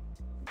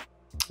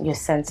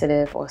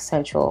sensitive or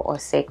sensual or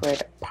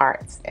sacred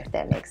parts, if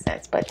that makes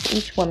sense. But to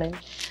each woman,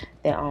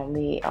 their own.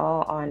 We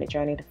all are on a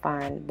journey to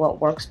find what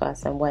works for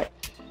us and what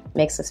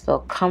makes us feel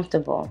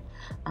comfortable.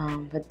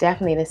 But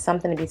definitely there's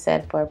something to be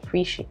said for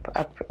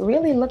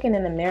really looking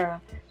in the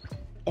mirror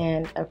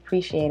and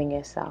appreciating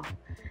yourself.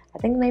 I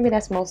think maybe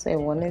that's mostly a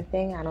women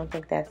thing. I don't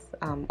think that's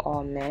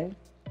all men.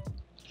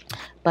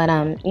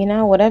 But,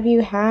 whatever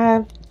you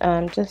have,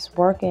 just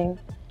working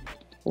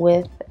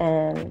with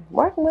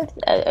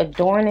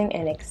adorning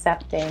and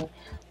accepting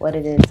what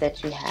it is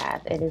that you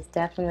have. It is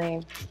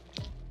definitely,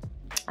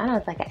 I don't know,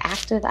 it's like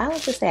I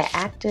would just say an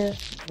active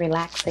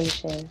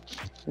relaxation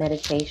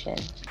meditation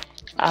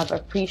of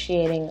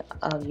appreciating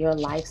of your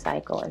life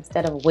cycle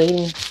instead of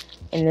waiting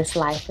in this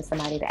life for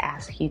somebody to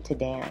ask you to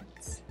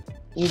dance.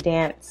 You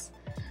dance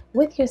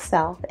with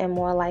yourself, and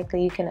more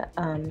likely you can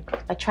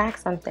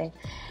attract something.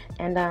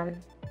 And,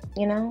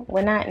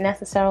 we're not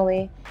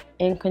necessarily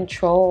in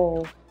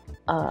control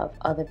of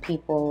other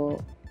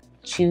people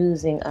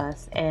choosing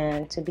us,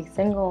 and to be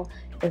single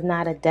is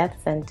not a death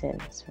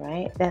sentence,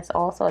 right? That's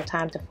also a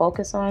time to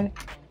focus on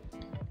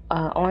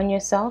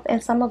yourself.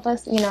 And some of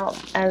us,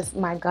 as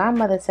my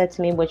godmother said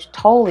to me, which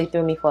totally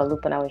threw me for a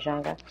loop when I was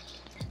younger,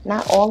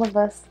 not all of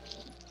us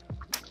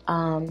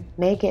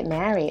may get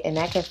married, and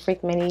that can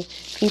freak many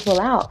people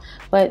out.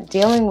 But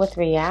dealing with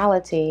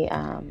reality,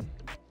 a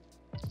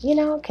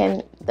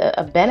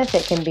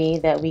benefit can be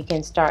that we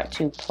can start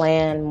to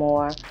plan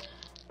more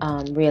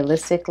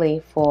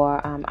realistically for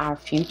our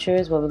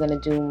futures, what we're going to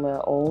do when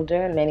we're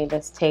older. Many of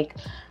us take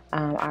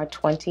our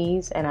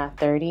 20s and our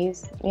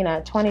 30s.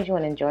 20s you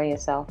want to enjoy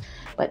yourself,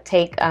 but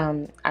take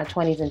our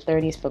 20s and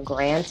 30s for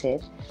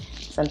granted.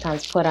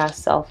 Sometimes put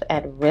ourselves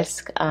at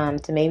risk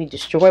to maybe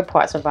destroy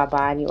parts of our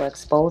body or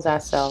expose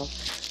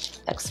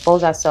ourselves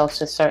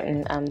to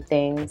certain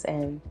things,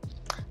 and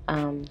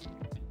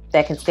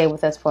that can stay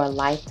with us for a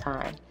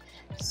lifetime.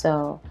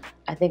 So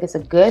I think it's a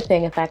good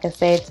thing, if I can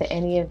say it to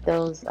any of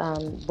those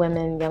young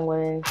women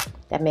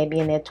that may be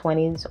in their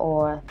 20s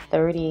or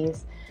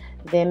 30s,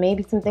 there may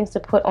be some things to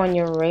put on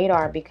your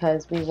radar,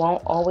 because we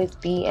won't always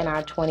be in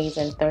our 20s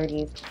and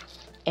 30s.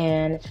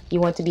 And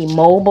you want to be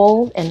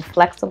mobile and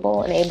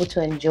flexible and able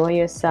to enjoy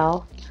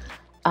yourself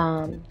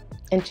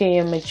into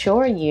your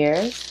mature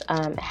years.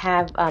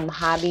 Have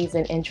hobbies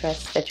and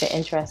interests that you're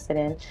interested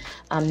in.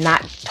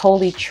 Not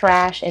totally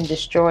trash and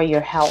destroy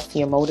your health,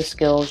 your motor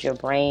skills, your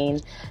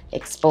brain,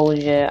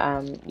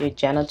 exposure, your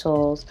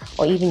genitals,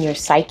 or even your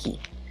psyche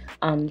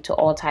to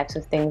all types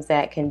of things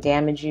that can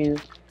damage you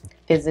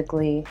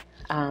physically,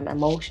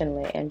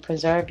 emotionally, and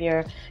preserve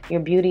your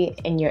beauty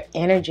and your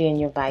energy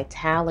and your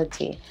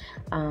vitality,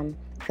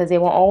 because they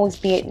won't always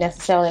be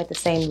necessarily at the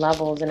same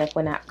levels. And if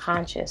we're not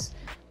conscious,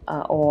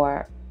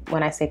 or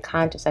when I say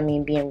conscious, I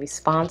mean being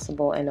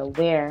responsible and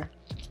aware,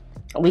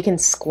 we can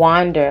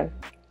squander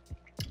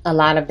a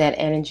lot of that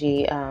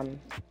energy and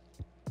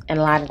a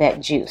lot of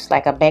that juice.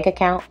 Like a bank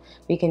account,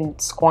 we can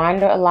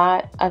squander a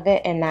lot of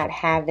it and not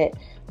have it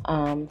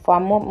for our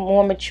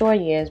more mature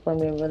years when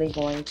we're really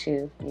going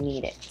to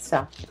need it.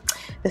 So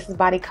this is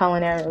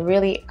Body-Culinary,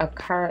 really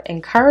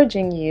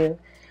encouraging you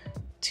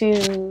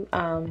to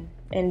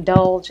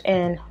indulge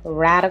in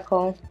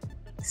radical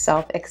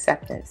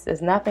self-acceptance.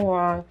 There's nothing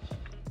wrong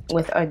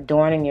with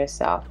adorning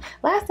yourself.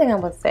 Last thing I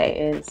would say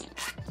is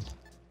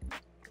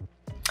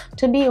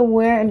to be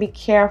aware and be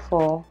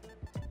careful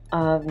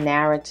of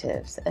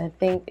narratives. I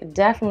think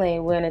definitely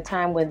we're in a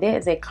time where there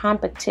is a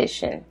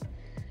competition.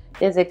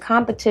 There's a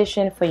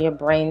competition for your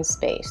brain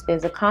space.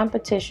 There's a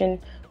competition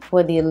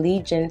for the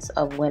allegiance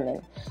of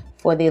women.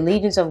 For the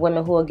allegiance of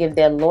women who will give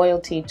their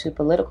loyalty to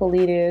political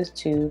leaders,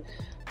 to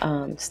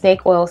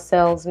snake oil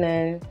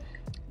salesmen,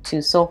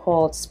 to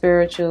so-called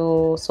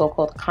spiritual,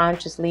 so-called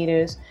conscious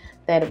leaders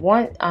that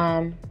want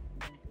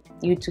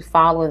you to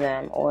follow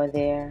them or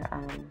their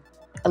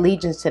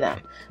allegiance to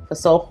them for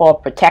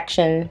so-called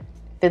protection,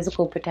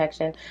 physical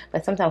protection.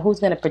 But sometimes who's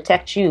going to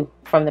protect you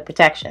from the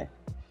protection?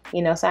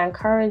 You know, so I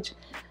encourage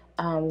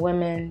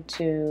women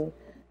to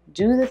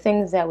do the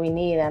things that we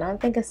need. I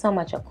don't think it's so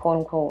much a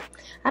quote-unquote,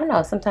 I don't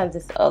know, sometimes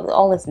it's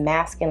all this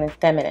masculine and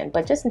feminine,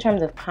 but just in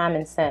terms of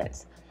common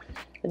sense.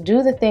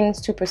 Do the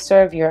things to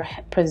preserve your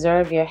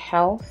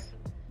health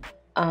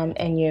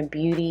and your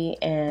beauty,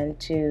 and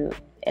to,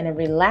 in a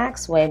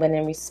relaxed way, but in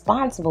a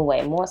responsible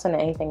way, more so than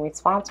anything,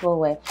 responsible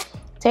way.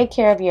 Take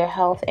care of your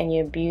health and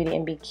your beauty,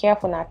 and be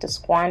careful not to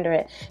squander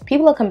it.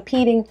 People are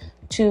competing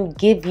to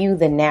give you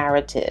the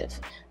narrative.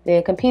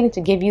 They're competing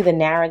to give you the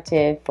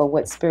narrative for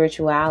what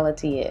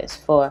spirituality is,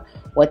 for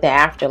what the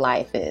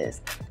afterlife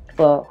is,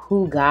 for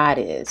who God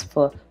is,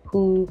 for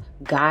who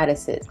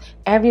Goddess is.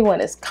 Everyone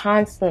is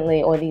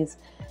constantly, or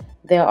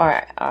there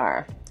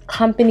are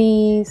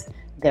companies,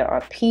 there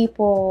are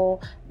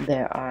people,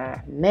 there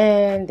are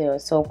men, there are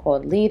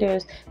so-called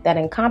leaders that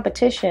in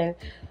competition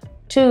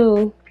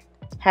to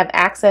have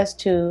access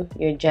to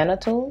your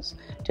genitals,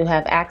 to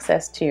have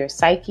access to your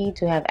psyche,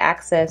 to have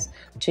access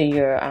to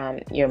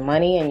your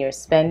money and your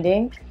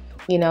spending,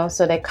 you know.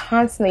 So they're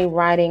constantly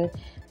writing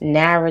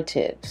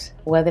narratives,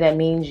 whether that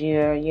means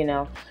you're, you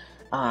know,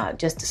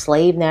 just a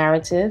slave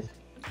narrative.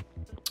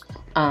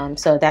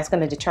 So that's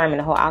going to determine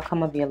the whole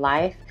outcome of your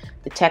life.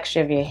 The texture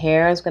of your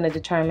hair is going to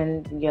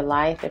determine your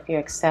life, if you're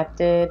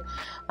accepted.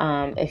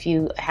 If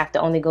you have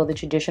to only go the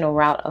traditional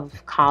route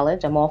of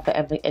college, I'm all for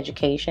every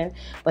education.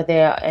 But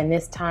in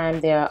this time,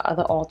 there are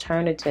other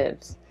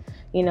alternatives.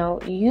 You know,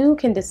 you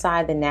can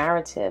decide the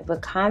narrative,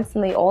 but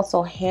constantly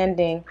also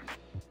handing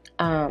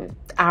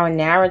our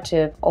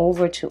narrative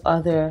over to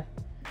other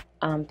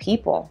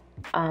people.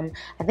 I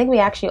think we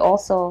actually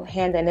also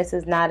hand, and this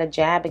is not a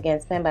jab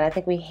against men, but I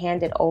think we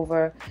hand it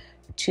over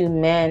to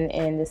men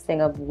in this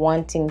thing of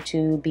wanting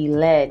to be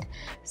led.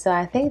 So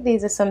I think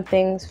these are some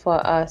things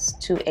for us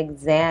to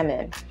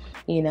examine,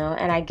 you know.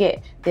 And I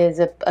get there's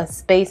a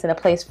space and a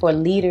place for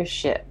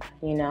leadership,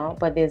 you know,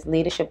 but there's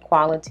leadership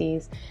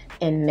qualities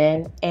in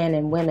men and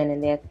in women,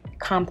 and they're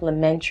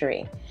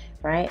complementary,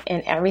 right?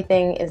 And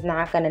everything is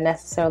not going to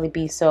necessarily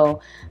be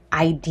so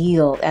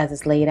ideal as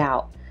it's laid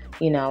out,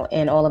 you know,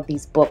 in all of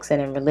these books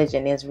and in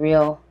religion. There's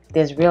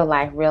real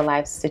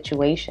life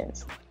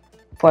situations.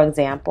 For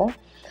example,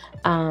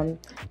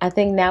 I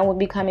think now we're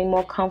becoming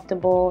more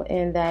comfortable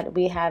in that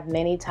we have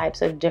many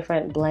types of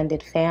different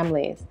blended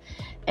families.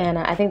 And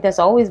I think that's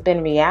always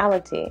been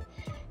reality.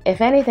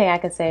 If anything, I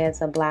could say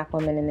as a Black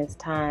woman in this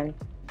time,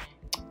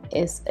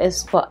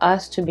 is for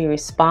us to be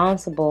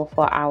responsible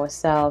for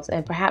ourselves.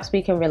 And perhaps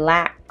we can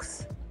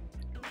relax.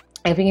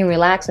 If we can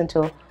relax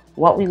into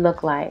what we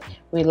look like,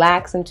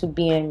 relax into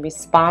being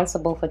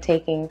responsible for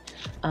taking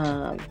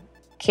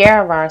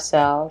care of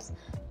ourselves,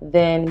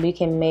 then we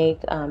can make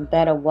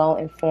better,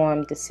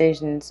 well-informed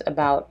decisions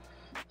about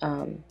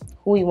who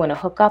we want to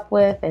hook up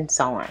with and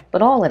so on.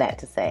 But all of that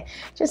to say,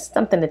 just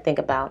something to think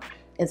about,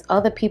 is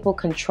other people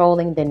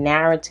controlling the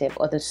narrative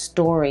or the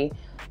story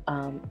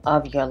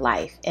of your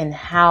life, and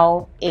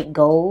how it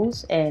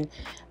goes, and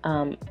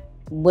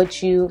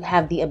what you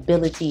have the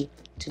ability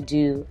to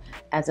do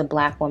as a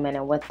Black woman,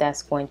 and what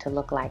that's going to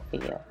look like for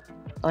you,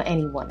 or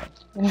any woman.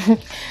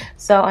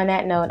 So on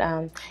that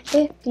note,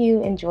 if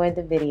you enjoyed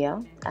the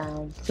video,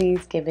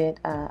 please give it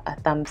a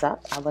thumbs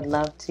up. I would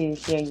love to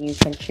hear you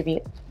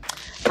contribute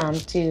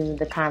to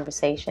the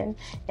conversation.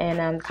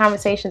 And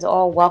conversations are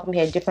all welcome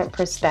here, different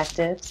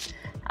perspectives,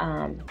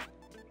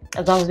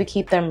 as long as we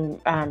keep them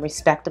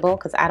respectable,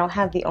 because I don't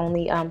have the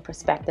only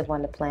perspective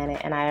on the planet,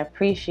 and I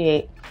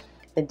appreciate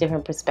the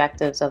different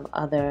perspectives of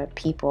other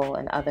people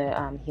and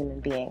other human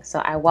beings. So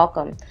I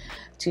welcome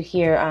to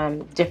hear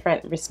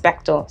different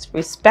respectful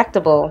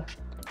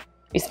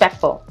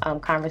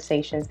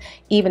conversations,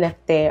 even if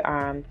they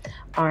aren't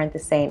the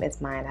same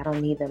as mine. I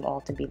don't need them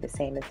all to be the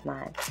same as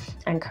mine.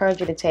 I encourage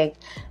you to take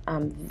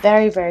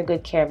very, very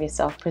good care of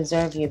yourself.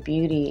 Preserve your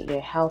beauty,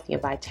 your health, your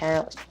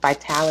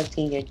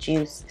vitality, your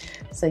juice,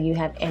 so you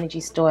have energy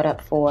stored up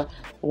for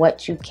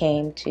what you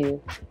came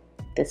to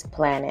this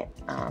planet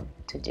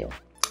to do.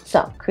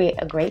 So create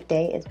a great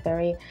day. It's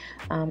very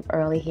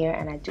early here,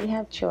 and I do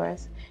have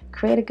chores.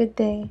 Create a good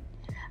day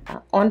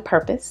on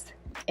purpose,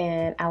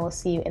 and I will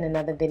see you in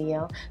another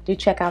video. Do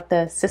check out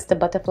the Sister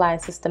Butterfly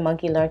and Sister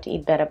Monkey Learn to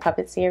Eat Better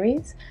puppet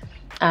series.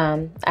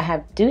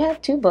 I do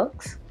have 2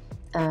 books.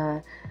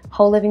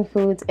 Whole Living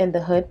Foods in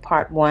the Hood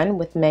Part 1,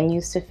 with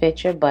menus to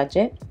fit your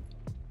budget,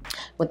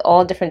 with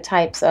all different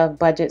types of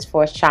budgets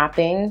for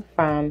shopping,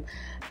 from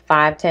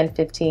 $5, $10,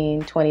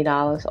 $15,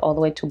 $20 all the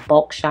way to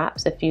bulk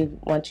shops if you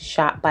want to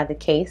shop by the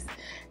case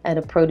at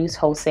the produce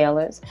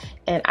wholesalers,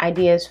 and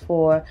ideas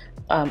for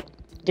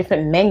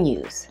different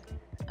menus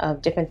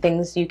of different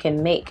things you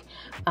can make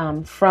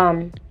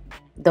from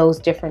those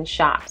different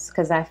shops.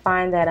 Because I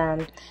find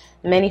that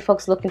many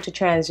folks looking to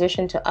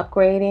transition to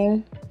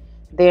upgrading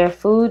their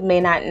food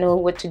may not know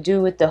what to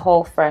do with the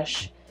whole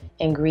fresh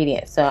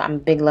ingredients. So I'm a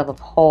big lover of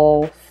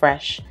whole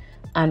fresh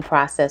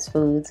unprocessed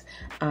foods,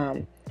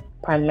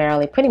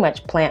 primarily pretty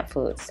much plant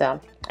foods.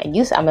 So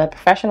I'm a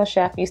professional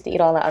chef, used to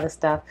eat all the other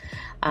stuff.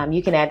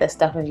 You can add that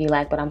stuff if you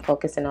like, but I'm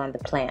focusing on the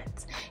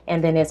plants.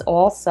 And then there's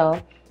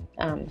also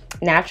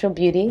natural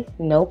beauty,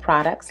 no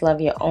products, love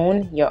your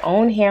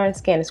own hair and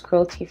skin. Is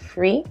cruelty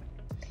free,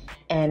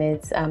 and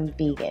it's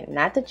vegan.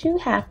 Not that you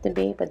have to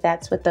be, but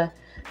that's what the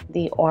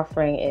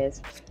offering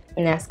is.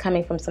 And that's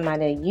coming from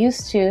somebody that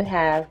used to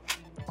have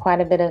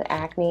quite a bit of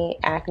acne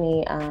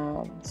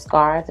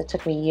scars. It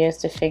took me years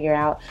to figure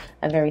out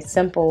a very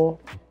simple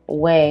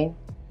way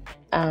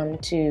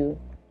to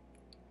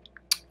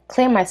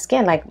clear my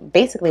skin. Like,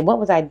 basically, what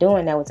was I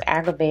doing that was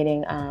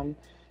aggravating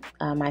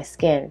my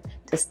skin,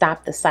 to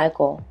stop the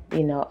cycle,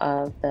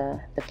 of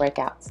the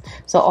breakouts.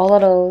 So all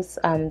of those,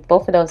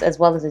 both of those, as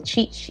well as a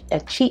cheat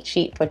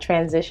sheet for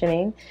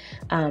transitioning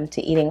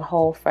to eating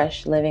whole,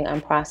 fresh, living,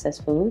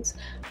 unprocessed foods,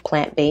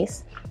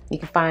 plant-based. You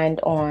can find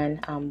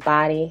on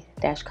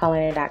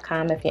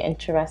body-culinary.com if you're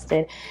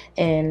interested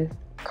in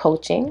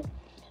coaching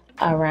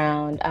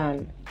around,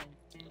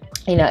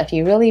 if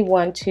you really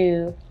want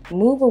to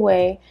move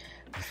away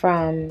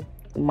from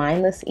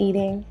mindless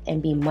eating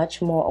and be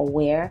much more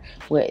aware,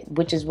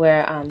 which is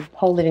where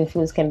whole living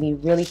foods can be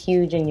really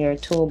huge in your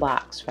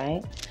toolbox,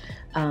 right?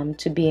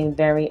 To being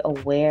very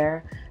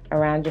aware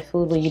around your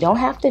food, where you don't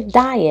have to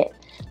diet,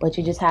 but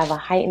you just have a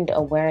heightened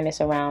awareness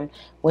around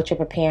what you're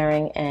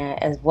preparing,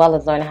 as well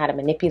as learning how to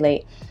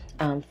manipulate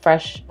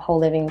fresh whole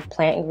living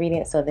plant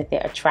ingredients so that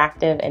they're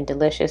attractive and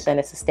delicious and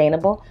it's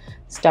sustainable.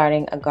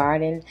 Starting a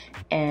garden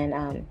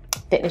and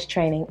fitness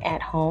training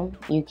at home,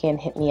 you can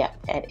hit me up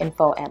at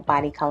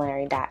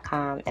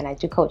info@bodyculinary.com, and I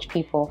do coach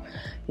people,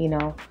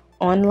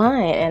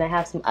 online, and I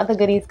have some other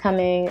goodies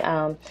coming.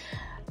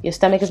 Your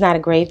Stomach Is Not a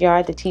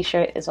Graveyard, the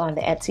t-shirt, is on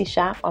the Etsy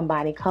shop on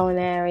Body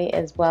Culinary,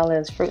 as well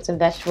as Fruits and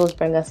Vegetables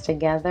Bring Us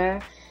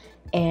Together.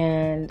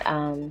 And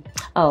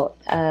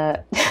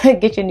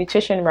get your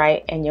nutrition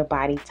right and your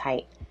body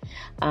tight.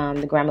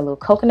 The Grandma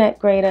coconut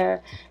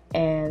grater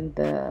and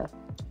the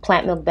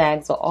plant milk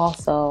bags are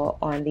also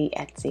on the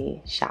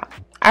Etsy shop.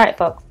 All right,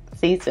 folks,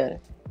 see you soon.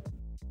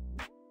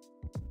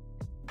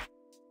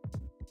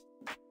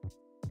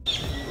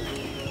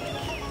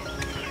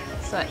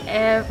 So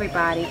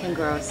everybody can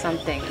grow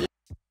something.